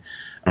 and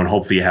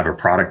hopefully you have a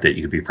product that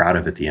you could be proud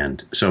of at the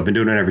end. So I've been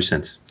doing it ever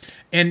since.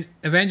 And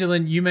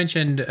Evangeline, you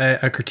mentioned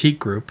a critique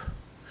group.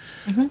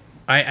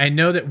 I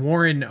know that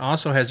Warren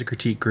also has a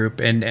critique group,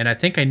 and I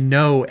think I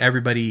know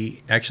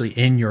everybody actually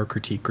in your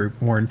critique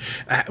group. Warren,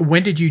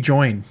 when did you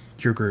join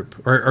your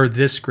group or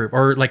this group,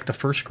 or like the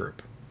first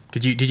group?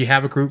 Did you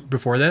have a group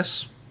before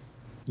this?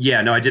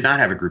 Yeah, no, I did not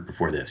have a group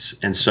before this.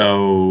 And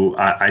so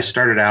I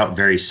started out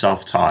very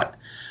self-taught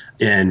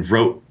and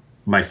wrote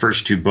my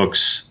first 2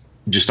 books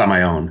just on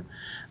my own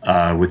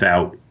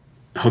without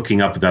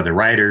hooking up with other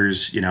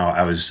writers. You know,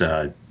 I was,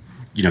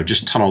 you know,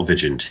 just tunnel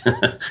visioned.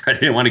 I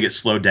didn't want to get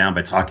slowed down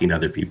by talking to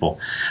other people.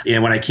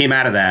 And when I came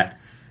out of that,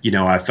 you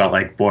know, I felt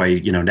like, boy,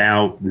 you know,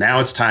 now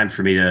it's time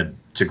for me to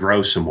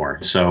grow some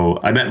more. So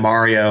I met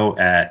Mario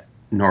at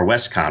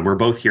NorwestCon. We're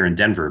both here in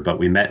Denver, but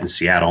we met in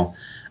Seattle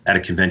at a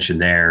convention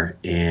there,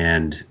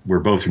 and we're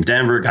both from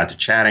Denver, got to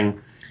chatting,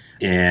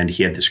 and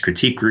he had this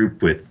critique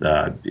group with,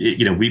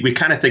 you know, we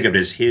kind of think of it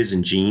as his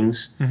and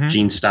Gene's.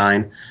 Gene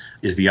Stein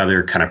is the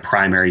other kind of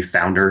primary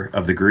founder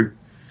of the group,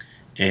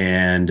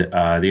 and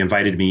they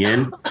invited me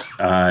in,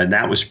 and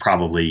that was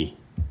probably,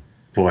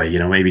 you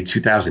know, maybe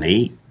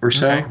 2008 or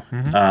so,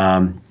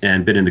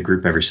 and been in the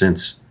group ever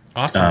since.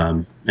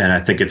 Awesome. And I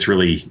think it's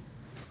really,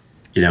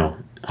 you know,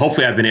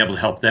 hopefully I've been able to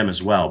help them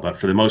as well. But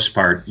for the most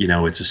part, you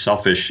know, it's a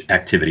selfish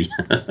activity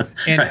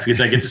right? Because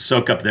I get to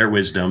soak up their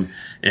wisdom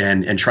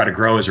and try to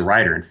grow as a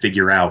writer and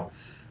figure out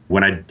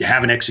when I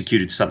haven't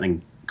executed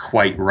something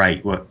quite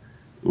right,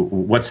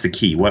 what's the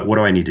key? What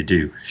do I need to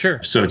do?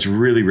 Sure. So it's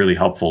really, really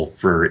helpful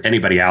for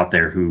anybody out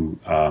there who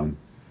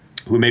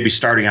may be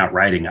starting out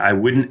writing. I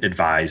wouldn't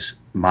advise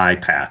my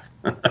path.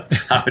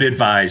 I would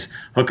advise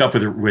hook up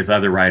with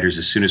other writers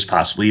as soon as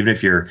possible, even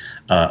if you're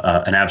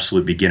an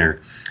absolute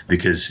beginner,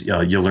 because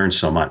you'll learn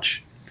so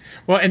much.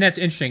 Well, and that's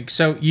interesting.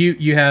 So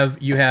you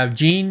have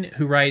Gene,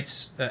 who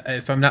writes,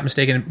 if I'm not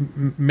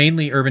mistaken,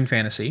 mainly urban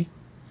fantasy.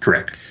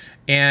 Correct.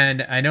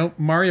 And I know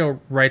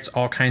Mario writes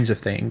all kinds of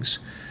things.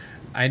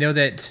 I know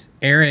that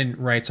Aaron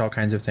writes all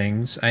kinds of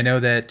things. I know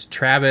that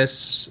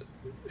Travis,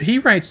 he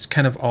writes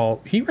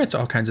all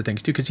kinds of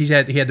things too, because he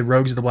had the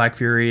Rogues of the Black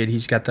Fury, and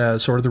he's got the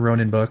Sword of the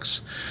Ronin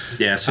books.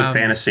 Yeah, some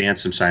fantasy and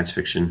some science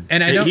fiction.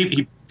 And I know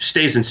he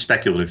stays in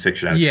speculative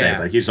fiction, I would say,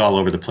 but he's all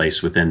over the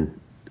place within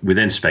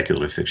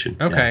speculative fiction.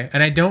 Okay,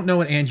 and I don't know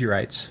what Angie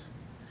writes.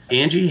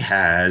 Angie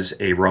has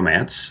a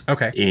romance.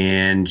 Okay.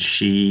 And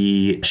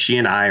she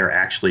and I are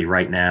actually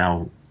right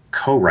now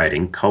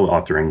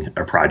co-authoring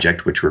a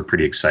project, which we're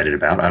pretty excited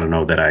about. I don't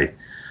know that I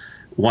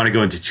want to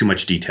go into too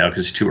much detail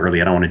because it's too early.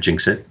 I don't want to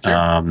jinx it.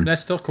 Sure.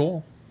 That's still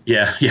cool.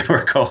 Yeah,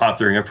 we're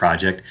co-authoring a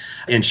project.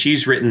 And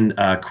she's written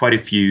quite a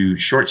few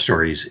short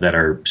stories that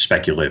are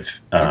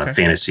speculative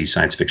fantasy,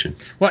 science fiction.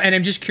 Well, and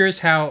I'm just curious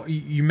how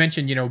you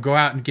mentioned, go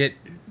out and get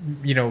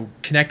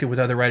connected with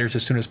other writers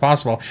as soon as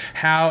possible.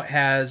 How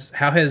has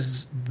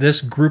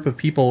this group of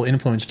people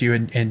influenced you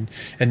and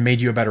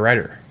made you a better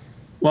writer?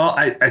 Well,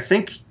 I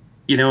think,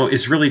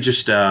 it's really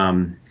just,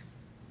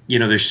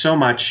 there's so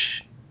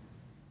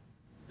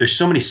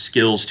many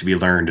skills to be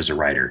learned as a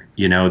writer.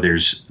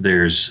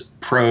 There's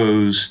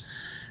prose,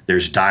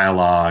 there's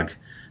dialogue,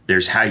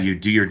 there's how you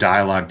do your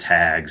dialogue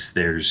tags,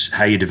 there's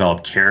how you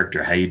develop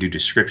character, how you do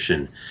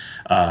description,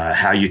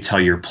 how you tell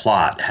your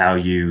plot, how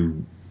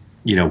you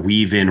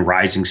weave in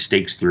rising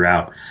stakes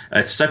throughout.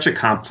 It's such a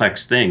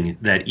complex thing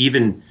that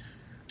even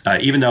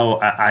though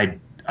I'd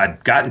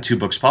gotten 2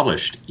 books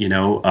published,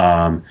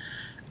 there's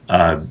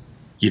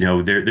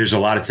a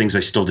lot of things I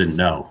still didn't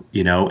know,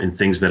 and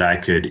things that I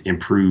could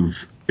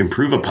improve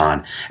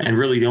upon. And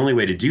really the only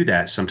way to do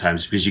that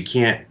sometimes, because you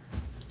can't,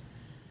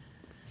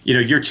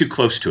 you're too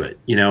close to it.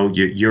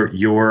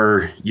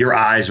 Your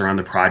eyes are on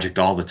the project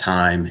all the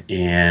time.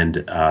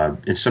 And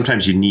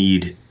sometimes you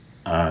need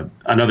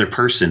another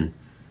person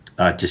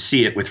to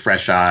see it with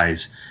fresh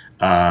eyes,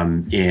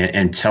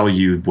 and tell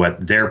you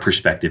what their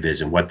perspective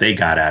is and what they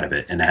got out of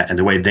it, and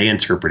the way they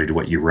interpreted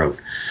what you wrote,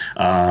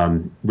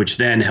 which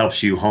then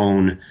helps you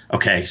hone.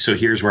 Okay, so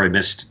here's where I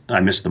missed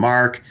the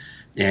mark,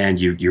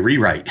 and you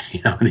rewrite,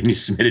 and then you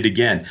submit it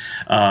again,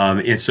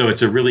 and so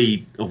it's a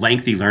really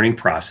lengthy learning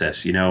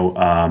process.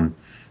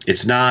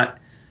 It's not.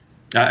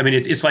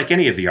 It's like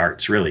any of the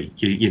arts, really.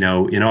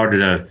 In order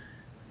to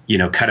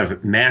kind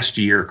of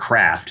master your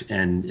craft.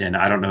 And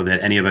I don't know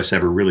that any of us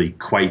ever really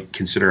quite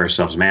consider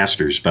ourselves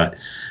masters, but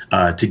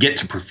to get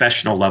to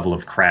professional level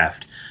of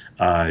craft,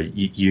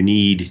 you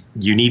need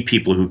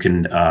people who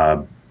can,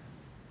 who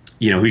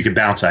you can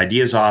bounce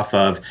ideas off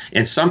of.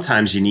 And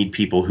sometimes you need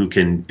people who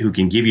can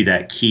give you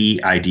that key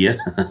idea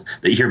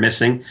that you're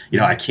missing.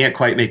 I can't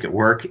quite make it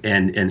work.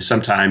 And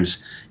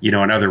sometimes,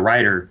 another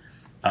writer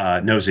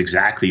knows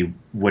exactly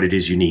what it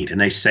is you need. And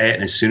they say it.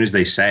 And as soon as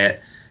they say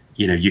it,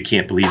 you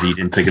can't believe that you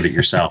didn't think of it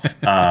yourself.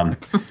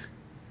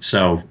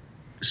 So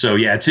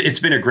yeah, it's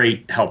been a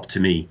great help to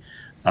me.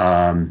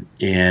 So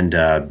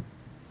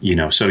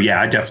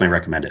yeah, I definitely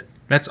recommend it.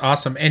 That's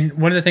awesome. And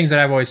one of the things that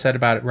I've always said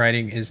about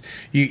writing is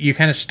you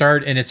kind of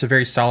start and it's a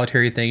very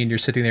solitary thing, and you're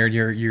sitting there and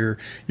you're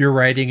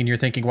writing and you're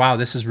thinking, wow,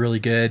 this is really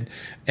good.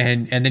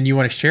 And then you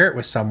want to share it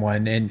with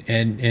someone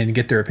and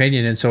get their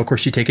opinion. And so of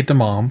course you take it to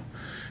mom,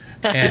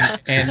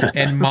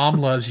 and mom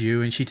loves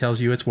you and she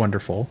tells you it's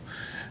wonderful.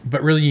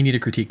 But really, you need a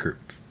critique group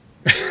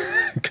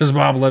because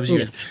mom loves you.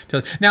 Yes.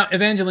 Now,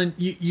 Evangeline,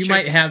 you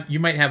might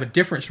have a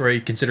different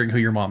story considering who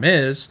your mom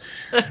is.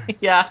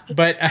 Yeah.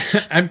 But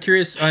I'm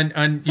curious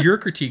on your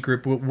critique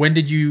group.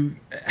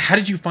 How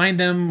did you find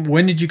them?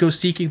 When did you go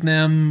seeking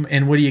them?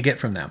 And what do you get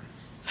from them?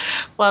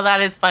 Well, that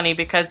is funny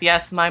because,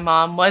 yes, my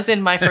mom was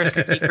in my first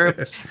critique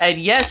group. And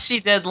yes, she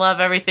did love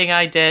everything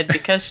I did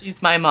because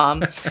she's my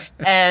mom.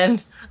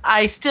 And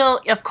I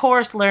still, of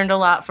course, learned a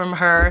lot from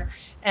her.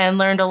 And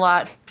learned a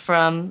lot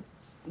from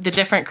the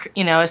different,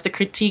 as the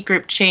critique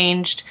group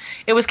changed.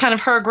 It was kind of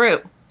her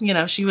group.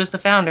 She was the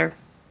founder.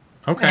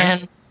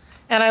 Okay.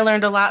 And I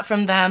learned a lot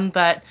from them.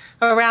 But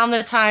around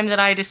the time that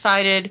I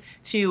decided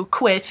to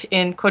quit,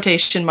 in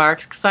quotation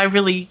marks, because I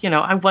really,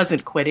 I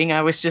wasn't quitting.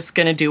 I was just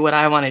going to do what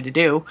I wanted to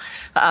do.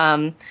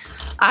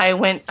 I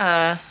went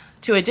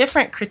to a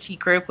different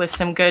critique group with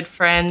some good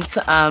friends.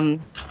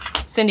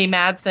 Cindy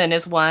Madsen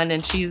is one,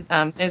 and she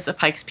is a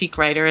Pikes Peak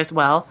writer as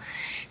well.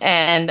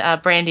 And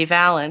Brandy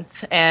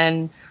Valance,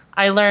 and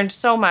I learned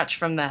so much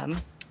from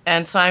them.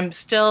 And so I'm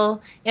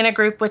still in a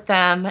group with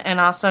them, and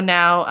also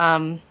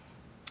now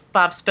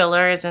Bob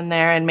Spiller is in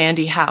there and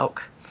Mandy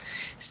Hauk.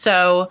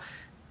 So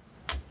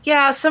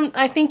yeah,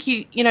 I think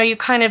you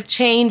kind of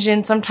change,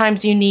 and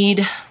sometimes you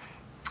need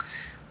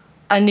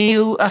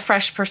a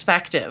fresh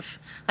perspective.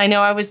 I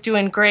know I was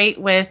doing great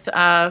with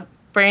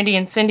Brandy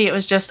and Cindy. It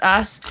was just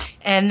us,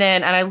 and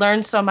I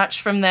learned so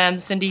much from them.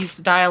 Cindy's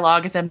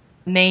dialogue is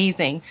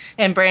amazing.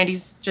 And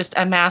Brandy's just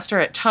a master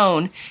at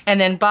tone.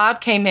 And then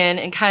Bob came in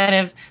and kind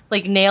of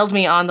like nailed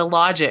me on the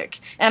logic.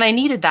 And I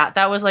needed that.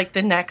 That was like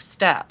the next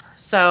step.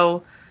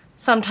 So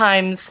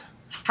sometimes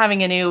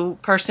having a new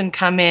person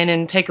come in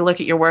and take a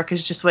look at your work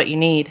is just what you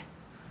need.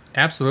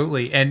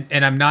 Absolutely, and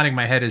I'm nodding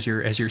my head as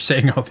you're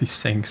saying all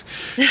these things.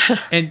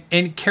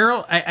 and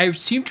Carol, I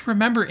seem to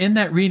remember in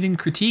that reading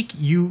critique,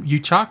 you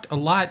talked a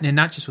lot, and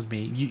not just with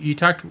me. You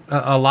talked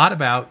a lot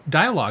about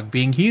dialogue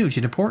being huge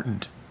and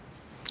important.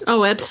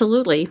 Oh,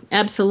 absolutely.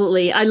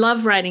 Absolutely. I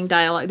love writing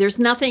dialogue. There's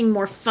nothing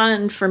more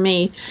fun for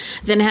me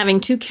than having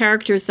two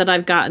characters that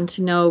I've gotten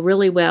to know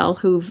really well,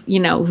 who've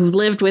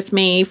lived with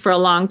me for a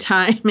long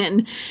time,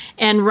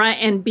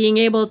 and being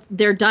able,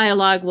 their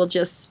dialogue will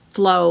just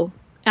flow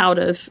out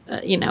of,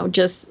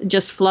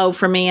 just flow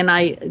for me.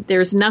 And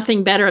there's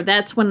nothing better.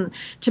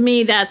 To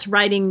me, that's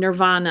writing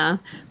nirvana,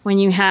 when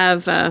you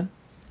have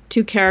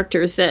two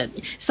characters that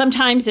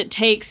sometimes it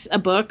takes a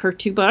book or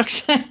two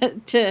books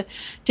to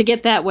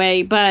get that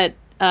way. But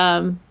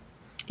having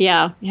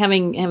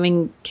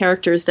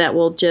characters that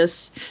will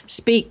just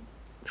speak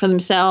for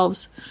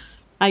themselves,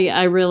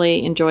 I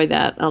really enjoy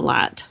that a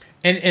lot.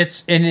 And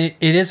it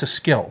is a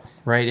skill,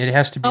 right? It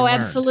has to be learned.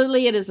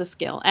 Absolutely, it is a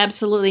skill.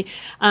 Absolutely.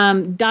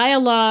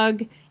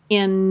 Dialogue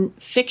in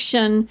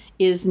fiction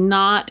is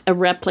not a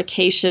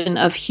replication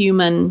of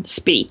human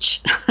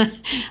speech.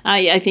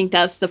 I think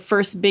that's the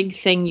first big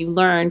thing you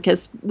learn,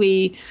 because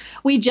we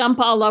jump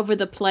all over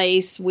the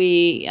place.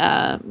 We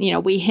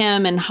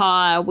hem and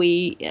haw.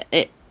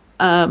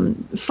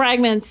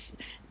 Fragments.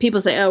 People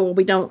say, "Oh, well,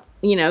 we don't."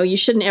 You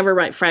shouldn't ever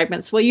write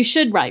fragments. Well, you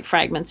should write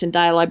fragments in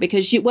dialogue,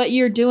 because what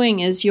you're doing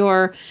is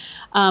you're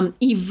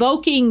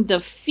evoking the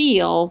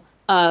feel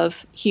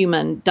of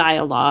human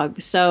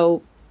dialogue.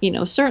 So,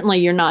 certainly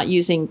you're not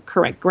using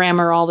correct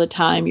grammar all the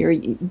time.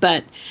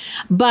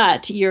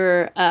 But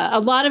you're a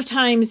lot of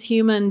times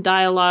human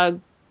dialogue,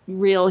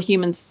 real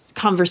human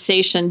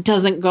conversation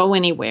doesn't go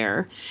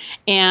anywhere.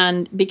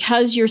 And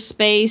because your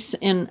space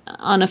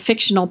on a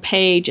fictional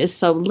page is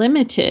so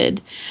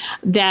limited,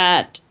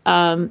 that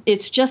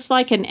it's just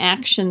like an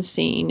action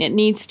scene. It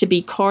needs to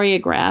be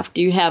choreographed.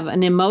 You have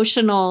an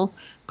emotional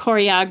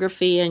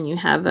choreography, and you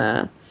have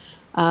the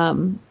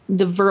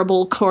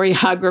verbal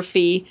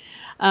choreography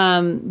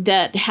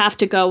that have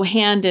to go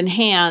hand in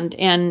hand.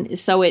 And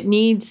so it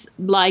needs,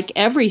 like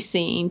every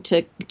scene,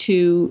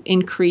 to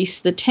increase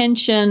the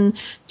tension,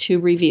 to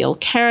reveal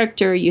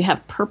character. You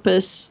have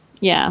purpose.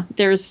 Yeah,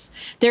 there's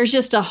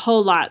just a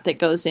whole lot that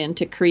goes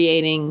into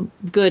creating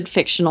good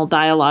fictional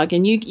dialogue.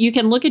 And you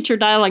can look at your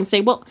dialogue and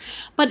say, well,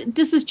 but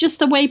this is just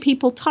the way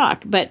people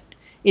talk. But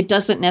it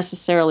doesn't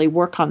necessarily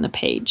work on the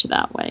page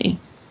that way.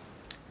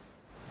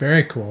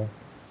 Very cool.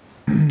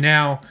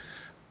 Now,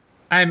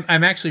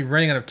 I'm actually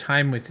running out of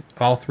time with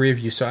all three of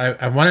you, so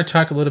I want to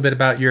talk a little bit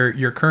about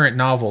your current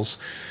novels.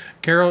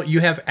 Carol, you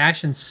have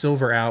Ash and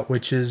Silver out,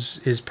 which is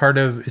it's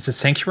a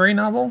Sanctuary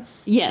novel?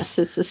 Yes,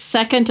 it's the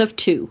second of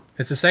two.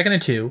 It's the second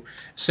of two.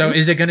 So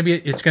is it going to be?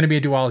 It's going to be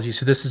a duology.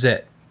 So this is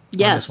it.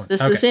 Yes,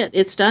 this is it.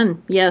 It's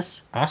done.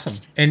 Yes. Awesome.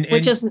 And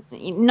which is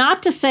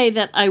not to say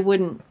that I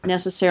wouldn't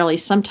necessarily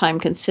sometime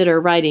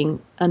consider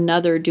writing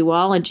another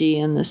duology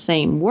in the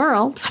same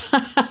world.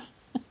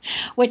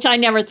 Which I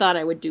never thought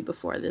I would do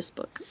before this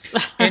book.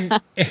 and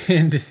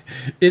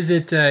is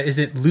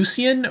it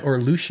Lucian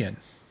or Lucian?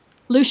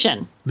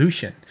 Lucian.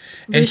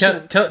 And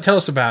tell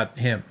us about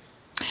him.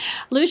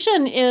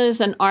 Lucian is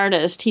an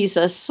artist. He's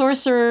a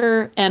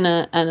sorcerer and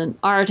an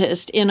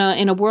artist in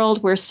a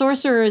world where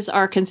sorcerers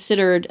are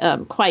considered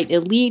quite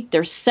elite.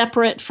 They're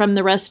separate from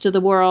the rest of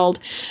the world.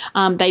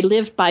 They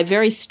live by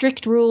very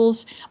strict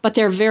rules, but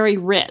they're very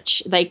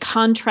rich. They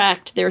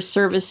contract their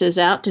services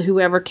out to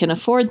whoever can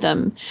afford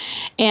them,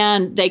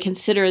 and they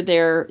consider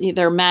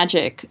their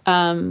magic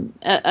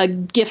a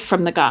gift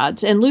from the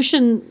gods. And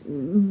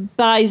Lucian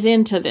buys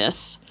into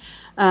this.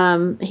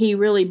 He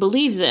really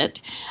believes it.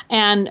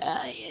 And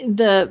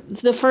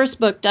the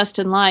first book, Dust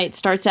and Light,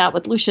 starts out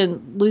with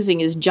Lucian losing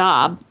his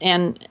job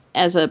and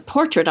as a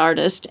portrait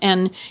artist,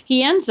 and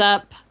he ends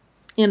up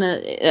in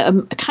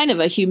a kind of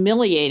a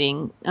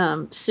humiliating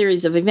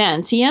series of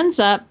events. He ends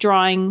up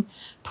drawing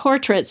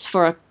portraits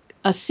for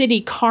a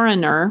city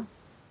coroner,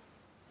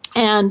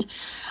 and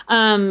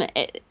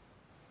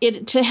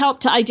to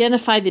help to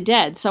identify the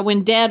dead. So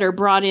when dead are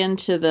brought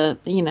into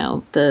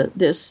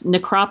this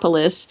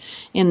necropolis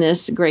in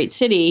this great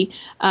city,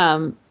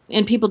 and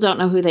people don't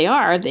know who they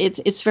are,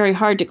 it's very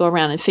hard to go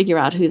around and figure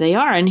out who they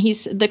are. And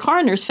the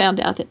coroner's found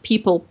out that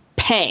people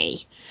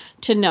pay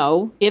to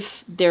know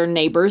if their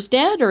neighbor's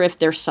dead or if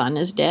their son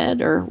is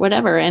dead or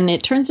whatever. And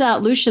it turns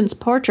out Lucian's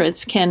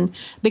portraits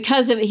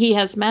because he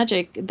has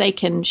magic, they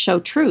can show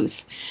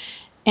truth.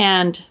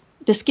 And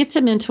this gets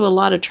him into a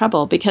lot of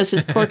trouble because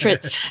his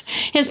portraits,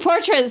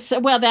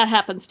 well, that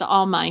happens to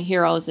all my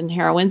heroes and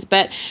heroines,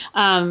 but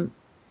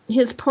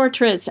his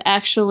portraits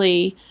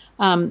actually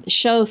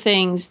show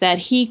things that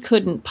he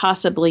couldn't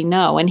possibly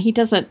know, and he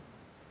doesn't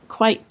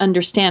quite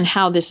understand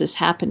how this is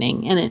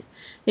happening, and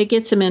it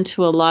gets him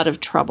into a lot of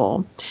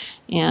trouble.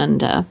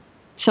 And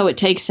So it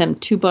takes him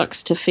 2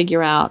 books to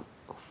figure out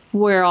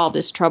where all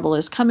this trouble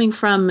is coming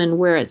from and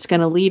where it's going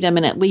to lead him.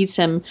 And it leads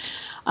him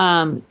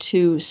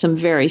to some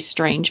very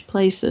strange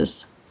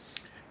places.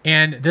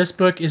 And this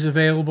book is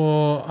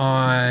available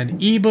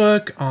on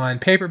ebook, on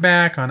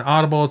paperback, on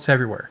Audible. It's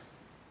everywhere.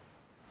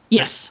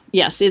 Yes.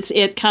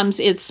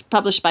 It's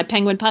published by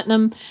Penguin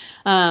Putnam,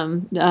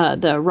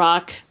 the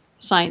rock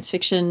science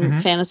fiction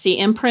fantasy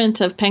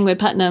imprint of Penguin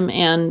Putnam,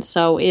 and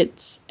so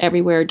it's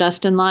everywhere.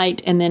 Dust and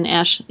Light, and then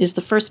Ash is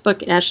the first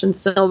book. Ash and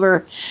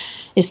Silver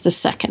is the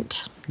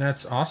second.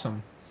 That's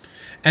awesome.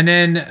 And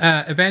then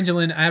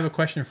Evangeline, I have a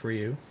question for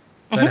you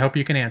that I hope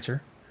you can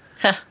answer.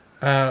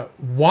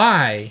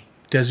 Why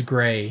does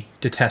Gray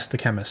detest the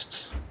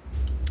chemists?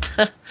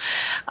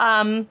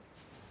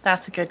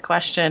 That's a good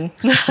question.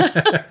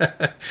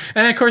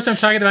 And of course, I'm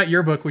talking about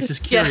your book, which is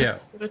Curio.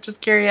 Yes, which is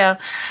Curio.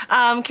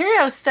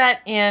 Curio is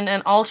set in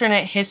an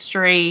alternate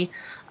history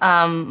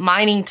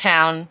mining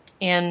town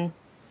in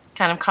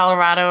kind of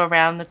Colorado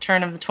around the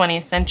turn of the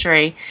 20th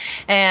century.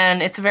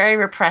 And it's very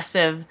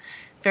repressive,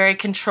 very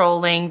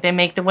controlling. They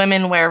make the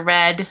women wear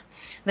red.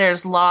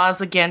 There's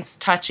laws against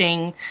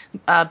touching,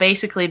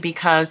 basically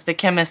because the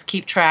chemists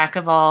keep track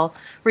of all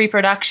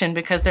reproduction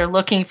because they're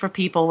looking for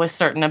people with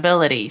certain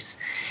abilities.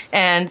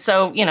 And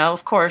so,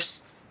 of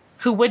course,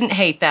 who wouldn't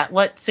hate that?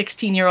 What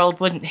 16-year-old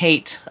wouldn't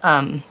hate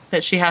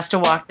that she has to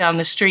walk down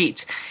the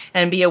street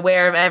and be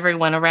aware of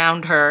everyone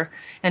around her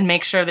and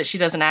make sure that she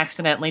doesn't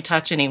accidentally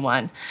touch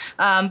anyone?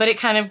 But it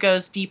kind of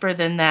goes deeper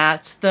than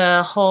that.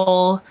 The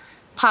whole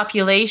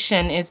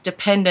population is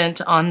dependent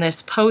on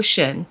this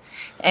potion,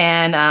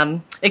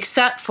 and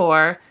except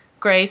for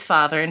Gray's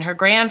father and her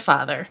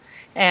grandfather.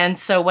 And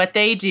so what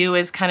they do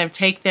is kind of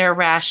take their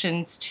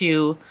rations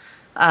to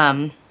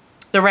the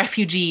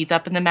refugees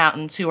up in the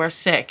mountains who are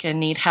sick and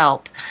need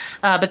help.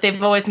 But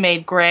they've always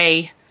made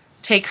Gray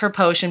take her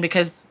potion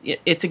because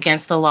it's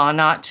against the law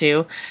not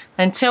to,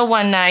 until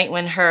one night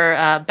when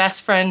her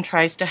best friend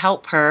tries to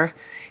help her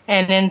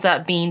and ends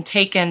up being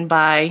taken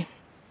by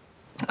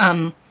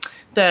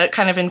the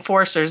kind of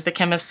enforcers, the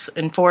chemist's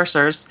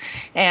enforcers.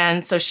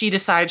 And so she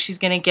decides she's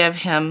going to give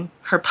him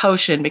her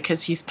potion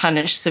because he's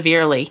punished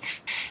severely.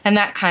 And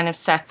that kind of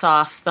sets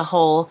off the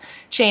whole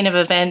chain of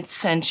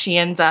events, and she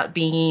ends up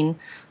being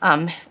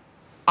on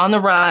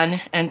the run.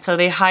 And so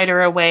they hide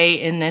her away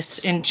in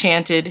this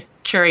enchanted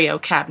curio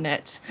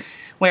cabinet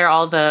where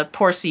all the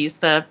porcies,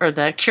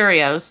 the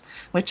curios,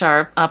 which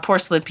are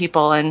porcelain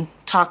people and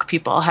talk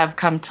people, have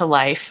come to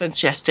life. And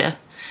she has to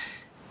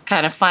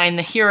kind of find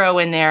the hero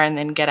in there and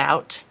then get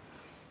out.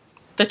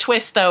 The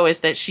twist, though, is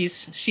that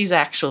she's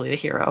actually the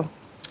hero.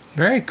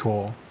 Very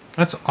cool.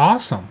 That's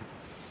awesome.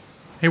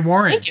 Hey,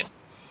 Warren. Thank you.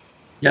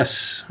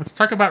 Yes. Let's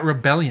talk about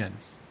rebellion.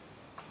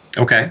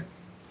 Okay.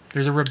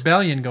 There's a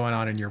rebellion going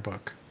on in your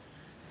book.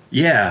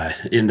 Yeah,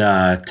 in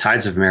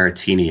Tides of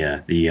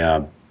Maritina,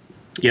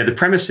 the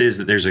premise is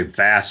that there's a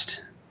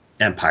vast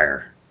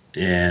empire.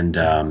 And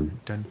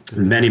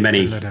many, not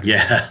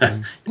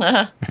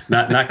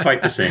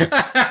quite the same.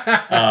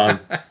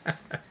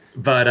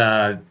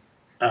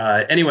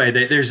 Anyway,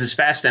 there's this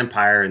vast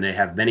empire, and they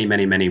have many,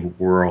 many, many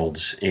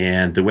worlds.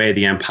 And the way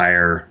the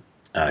empire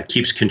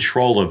keeps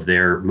control of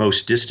their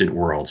most distant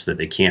worlds that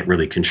they can't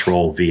really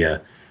control via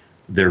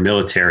their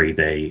military,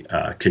 they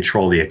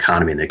control the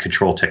economy and they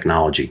control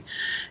technology.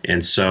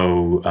 And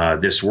so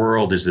this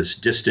world is this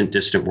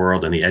distant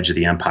world on the edge of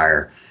the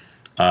empire.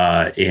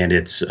 And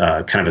it's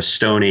kind of a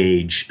Stone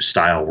Age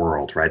style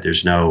world, right?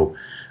 There's no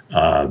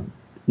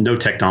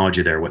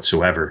technology there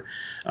whatsoever,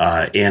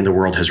 and the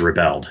world has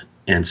rebelled.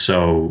 And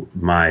so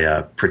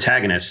my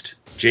protagonist,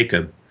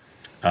 Jacob,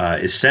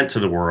 is sent to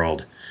the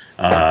world,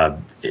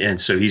 and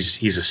so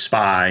he's a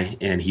spy,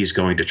 and he's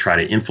going to try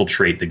to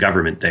infiltrate the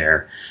government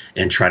there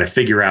and try to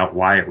figure out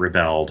why it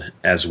rebelled,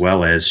 as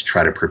well as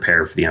try to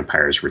prepare for the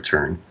empire's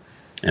return.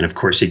 And of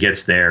course, he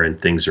gets there,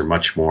 and things are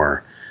much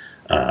more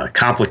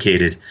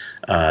complicated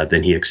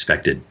than he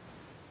expected.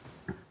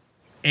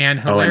 And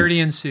hilarity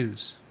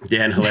ensues.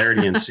 Yeah, and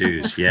hilarity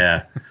ensues.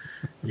 Yeah.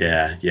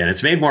 And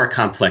it's made more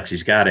complex.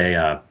 He's got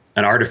an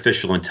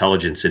artificial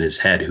intelligence in his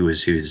head who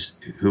is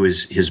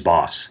his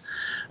boss,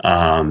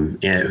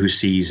 and who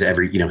sees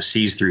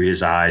sees through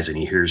his eyes and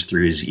he hears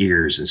through his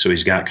ears, and so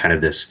he's got kind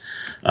of this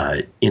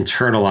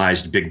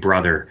internalized big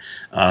brother,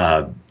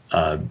 kind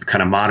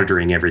of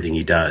monitoring everything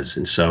he does,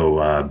 and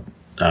so.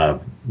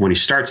 When he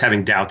starts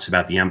having doubts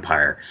about the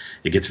empire,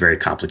 it gets very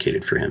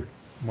complicated for him.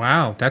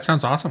 Wow, that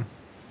sounds awesome.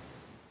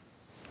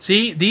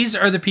 See, these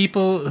are the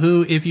people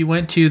who, if you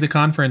went to the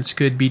conference,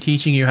 could be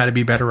teaching you how to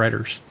be better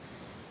writers.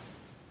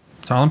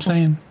 That's all I'm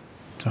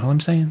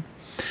saying.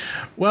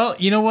 Well,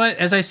 you know what?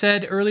 As I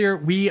said earlier,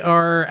 we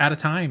are out of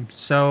time.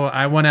 So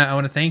I want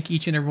to thank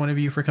each and every one of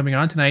you for coming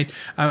on tonight.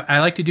 I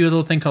like to do a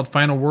little thing called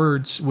Final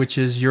Words, which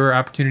is your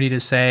opportunity to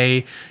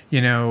say,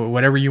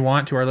 whatever you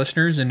want to our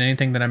listeners and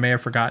anything that I may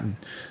have forgotten.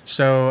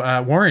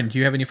 So, Warren, do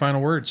you have any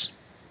final words?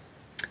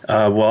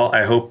 Well,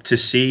 I hope to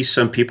see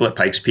some people at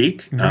Pikes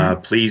Peak.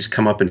 Mm-hmm. Please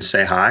come up and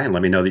say hi and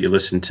let me know that you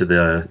listen to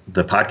the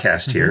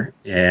podcast here.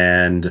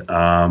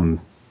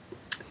 And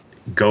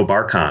Go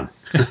Barcon.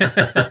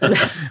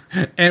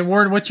 And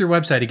Warren, what's your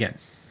website again?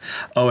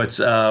 Oh, it's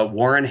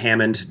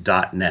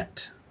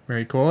warrenhammond.net.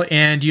 Very cool.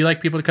 And do you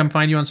like people to come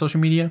find you on social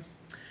media?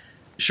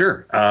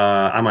 Sure.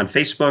 I'm on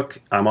Facebook.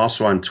 I'm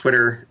also on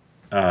Twitter.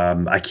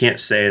 I can't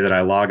say that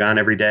I log on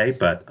every day,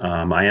 but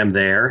I am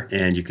there,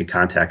 and you can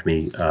contact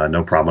me,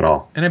 no problem at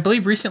all. And I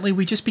believe recently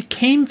we just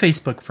became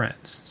Facebook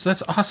friends, so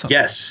that's awesome.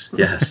 Yes.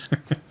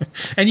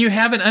 And you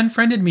haven't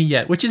unfriended me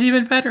yet, which is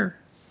even better.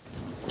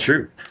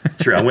 True.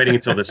 I'm waiting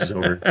until this is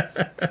over.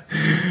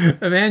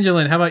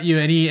 Evangeline, how about you?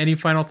 Any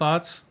final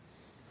thoughts?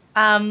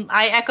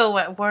 I echo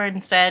what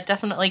Warren said.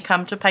 Definitely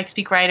come to Pikes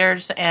Peak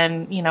Writers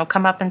and,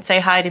 come up and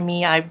say hi to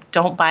me. I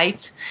don't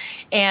bite.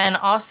 And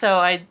also,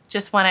 I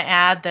just want to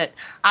add that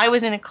I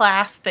was in a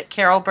class that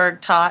Carol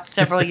Berg taught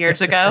several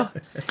years ago.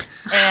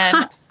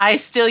 And I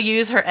still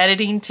use her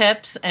editing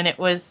tips, and it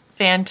was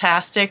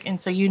fantastic. And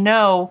so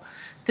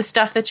the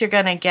stuff that you're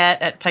going to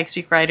get at Pikes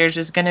Peak Writers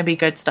is going to be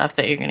good stuff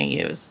that you're going to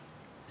use.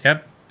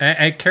 Yep.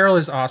 And Carol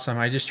is awesome.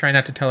 I just try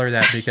not to tell her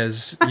that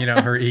because,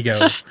 her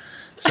ego.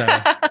 So,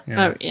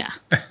 Oh, yeah.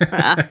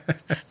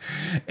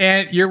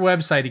 And your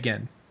website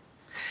again?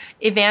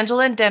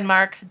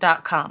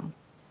 EvangelineDenmark.com.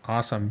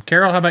 Awesome.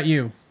 Carol, how about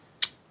you?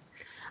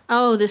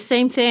 Oh, the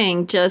same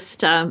thing.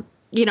 Just, I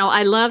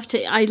love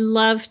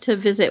to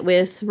visit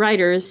with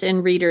writers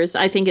and readers.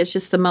 I think it's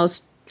just the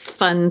most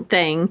fun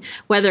thing,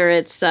 whether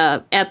it's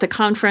at the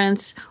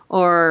conference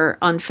or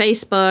on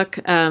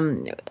Facebook.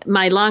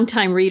 My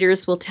longtime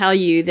readers will tell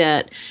you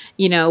that,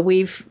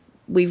 we've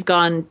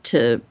gone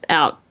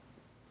out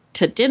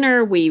to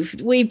dinner.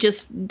 We've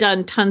just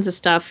done tons of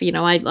stuff.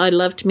 I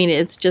love to meet it.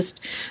 It's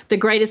just the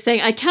greatest thing.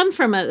 I come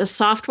from a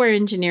software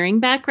engineering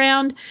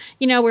background,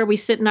 where we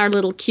sit in our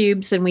little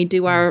cubes and we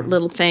do our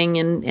little thing,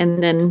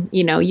 and then,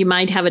 you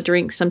might have a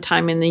drink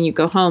sometime and then you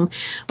go home.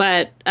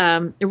 But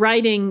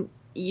writing,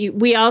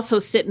 we also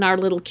sit in our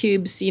little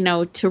cubes,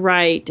 to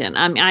write. And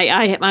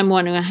I'm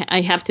one who I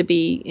have to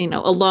be,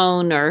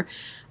 alone or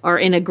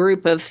in a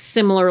group of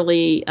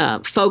similarly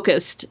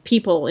focused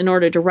people in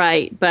order to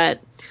write.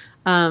 But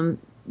there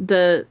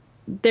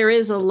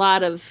is a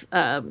lot of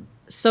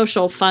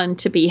social fun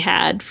to be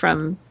had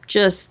from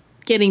just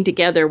getting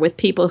together with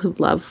people who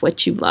love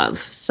what you love.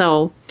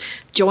 So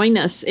join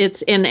us.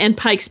 And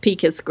Pikes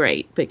Peak is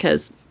great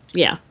because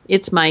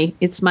it's my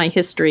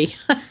history.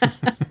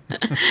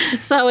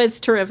 So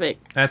it's terrific.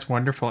 That's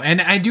wonderful. And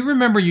I do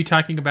remember you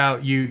talking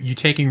about you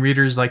taking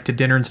readers like to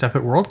dinner and stuff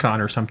at Worldcon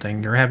or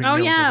something. You're having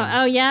we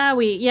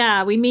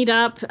meet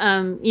up.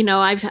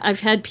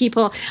 I've had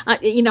people.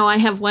 I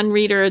have one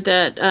reader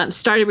that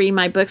started reading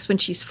my books when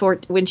she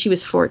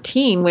was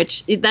 14,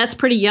 which that's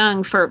pretty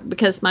young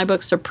because my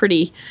books are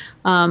pretty.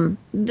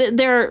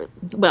 They're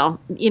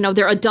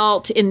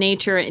adult in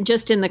nature,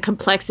 just in the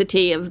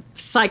complexity of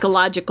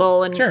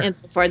psychological and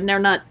so forth. And they're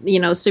not,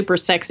 super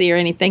sexy or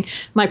anything.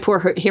 My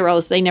poor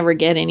heroes, they never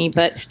get any.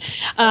 But,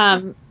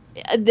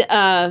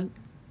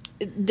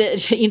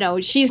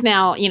 she's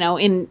now,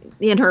 in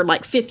her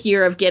like 5th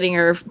year of getting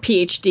her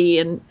PhD,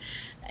 and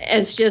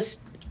it's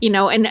just.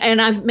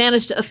 And I've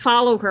managed to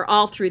follow her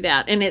all through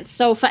that. And it's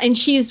so fun. And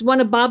she's one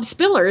of Bob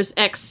Spiller's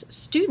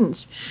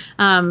ex-students.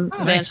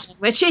 Nice.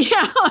 Which,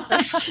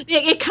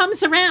 it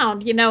comes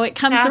around,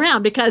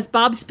 around because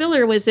Bob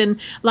Spiller was in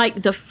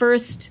like the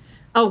first,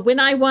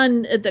 when I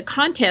won the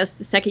contest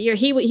the second year,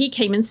 he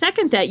came in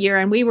second that year,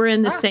 and we were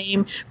in the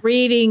same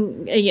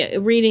reading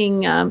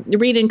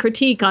read and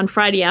critique on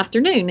Friday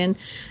afternoon.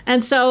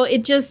 And so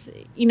it just,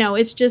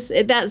 it's just,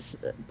 that's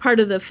part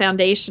of the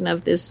foundation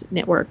of this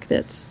network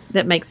that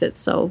makes it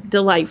so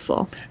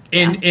delightful.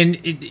 And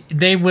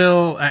they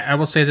will, I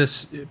will say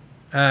this,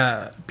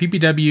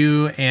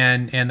 PPW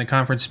and the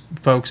conference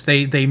folks,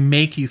 they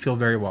make you feel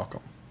very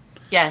welcome.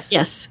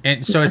 Yes.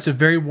 And so it's a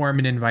very warm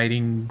and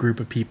inviting group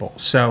of people.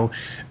 So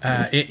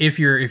if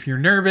you're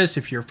nervous,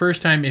 if you're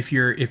first time, if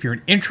you're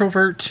an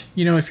introvert,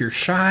 if you're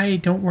shy,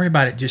 don't worry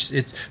about it. This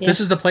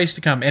is the place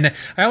to come. And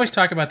I always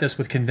talk about this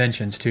with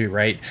conventions too,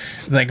 right?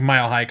 Like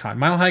Mile High Con.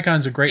 Mile High Con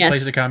is a great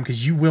place to come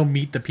because you will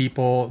meet the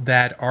people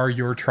that are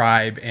your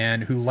tribe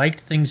and who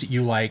like things that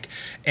you like,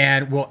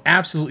 and will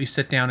absolutely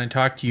sit down and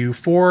talk to you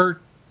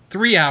for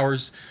 3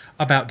 hours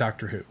about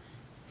Doctor Who.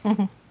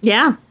 Mm-hmm.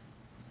 Yeah.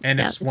 And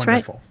it's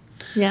wonderful. Right.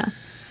 Yeah.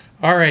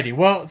 Alrighty.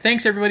 Well,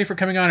 thanks everybody for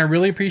coming on. I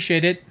really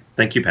appreciate it.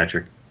 Thank you,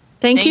 Patrick.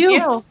 Thank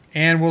you.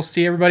 And we'll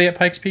see everybody at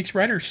Pikes Peak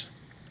Writers.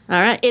 All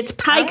right. It's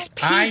Pikes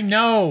Peak. I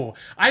know.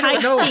 I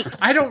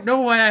don't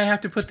know why I have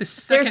to put the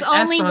second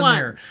only S on one.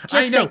 there. Just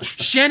I know. think.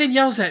 Shannon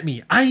yells at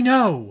me. I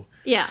know.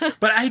 Yeah.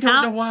 But I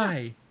don't know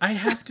why. I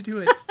have to do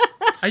it.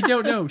 I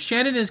don't know.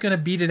 Shannon is going to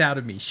beat it out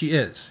of me. She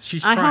is.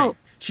 She's trying. Hope.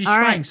 She's All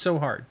trying right. so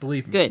hard.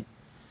 Believe me.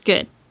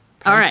 Good.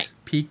 All right. Pikes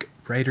Peak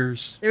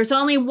Writers. There's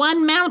only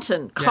one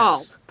mountain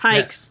called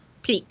Pikes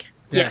Peak.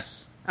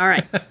 Yes. All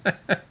right.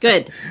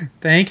 Good.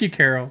 Thank you,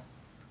 Carol.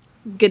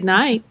 Good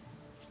night.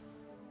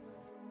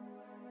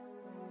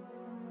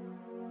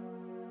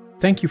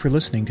 Thank you for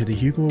listening to the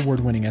Hugo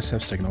Award-winning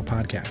SF Signal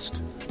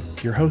podcast.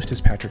 Your host is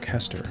Patrick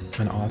Hester,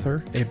 an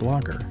author, a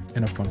blogger,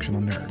 and a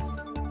functional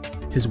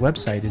nerd. His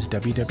website is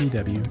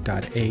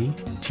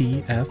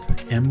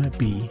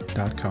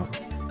www.atfmb.com,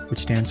 which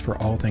stands for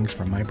All Things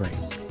From My Brain.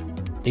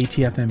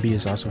 ATFMB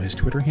is also his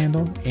Twitter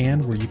handle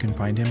and where you can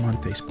find him on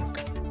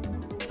Facebook.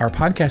 Our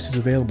podcast is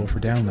available for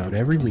download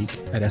every week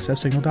at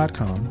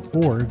sfsignal.com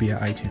or via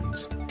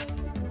iTunes.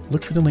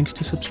 Look for the links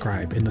to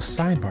subscribe in the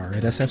sidebar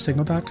at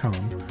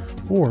sfsignal.com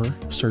or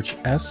search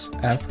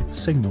SF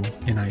Signal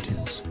in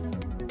iTunes.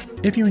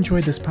 If you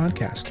enjoyed this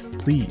podcast,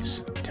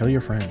 please tell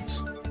your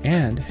friends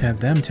and have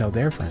them tell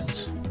their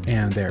friends,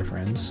 and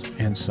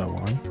so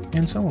on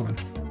and so on.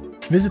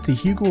 Visit the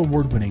Hugo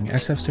Award-winning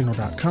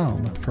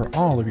sfsignal.com for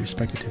all of your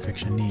speculative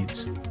fiction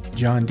needs.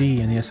 John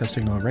D. and the SF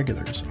Signal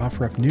Irregulars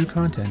offer up new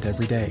content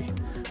every day,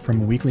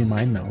 from weekly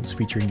mind melds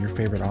featuring your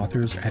favorite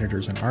authors,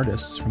 editors, and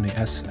artists from the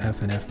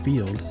SF and F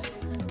field,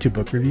 to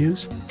book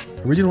reviews,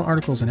 original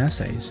articles and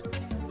essays,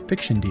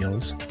 fiction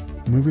deals,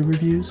 movie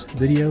reviews,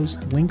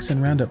 videos, links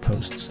and roundup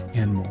posts,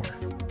 and more.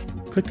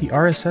 Click the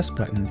RSS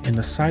button in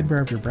the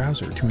sidebar of your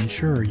browser to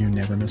ensure you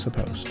never miss a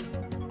post.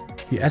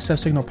 The SF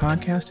Signal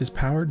podcast is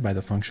powered by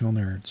the Functional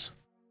Nerds.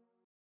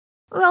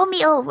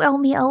 Romeo,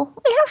 Romeo,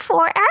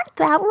 wherefore art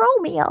thou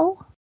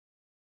Romeo?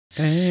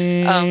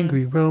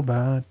 Angry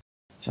robot.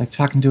 It's like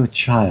talking to a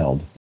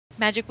child.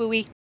 Magic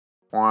Wooey.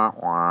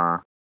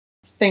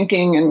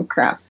 Thinking and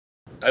crap.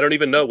 I don't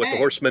even know what the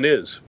horseman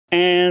is.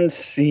 And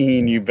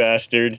scene, you bastard.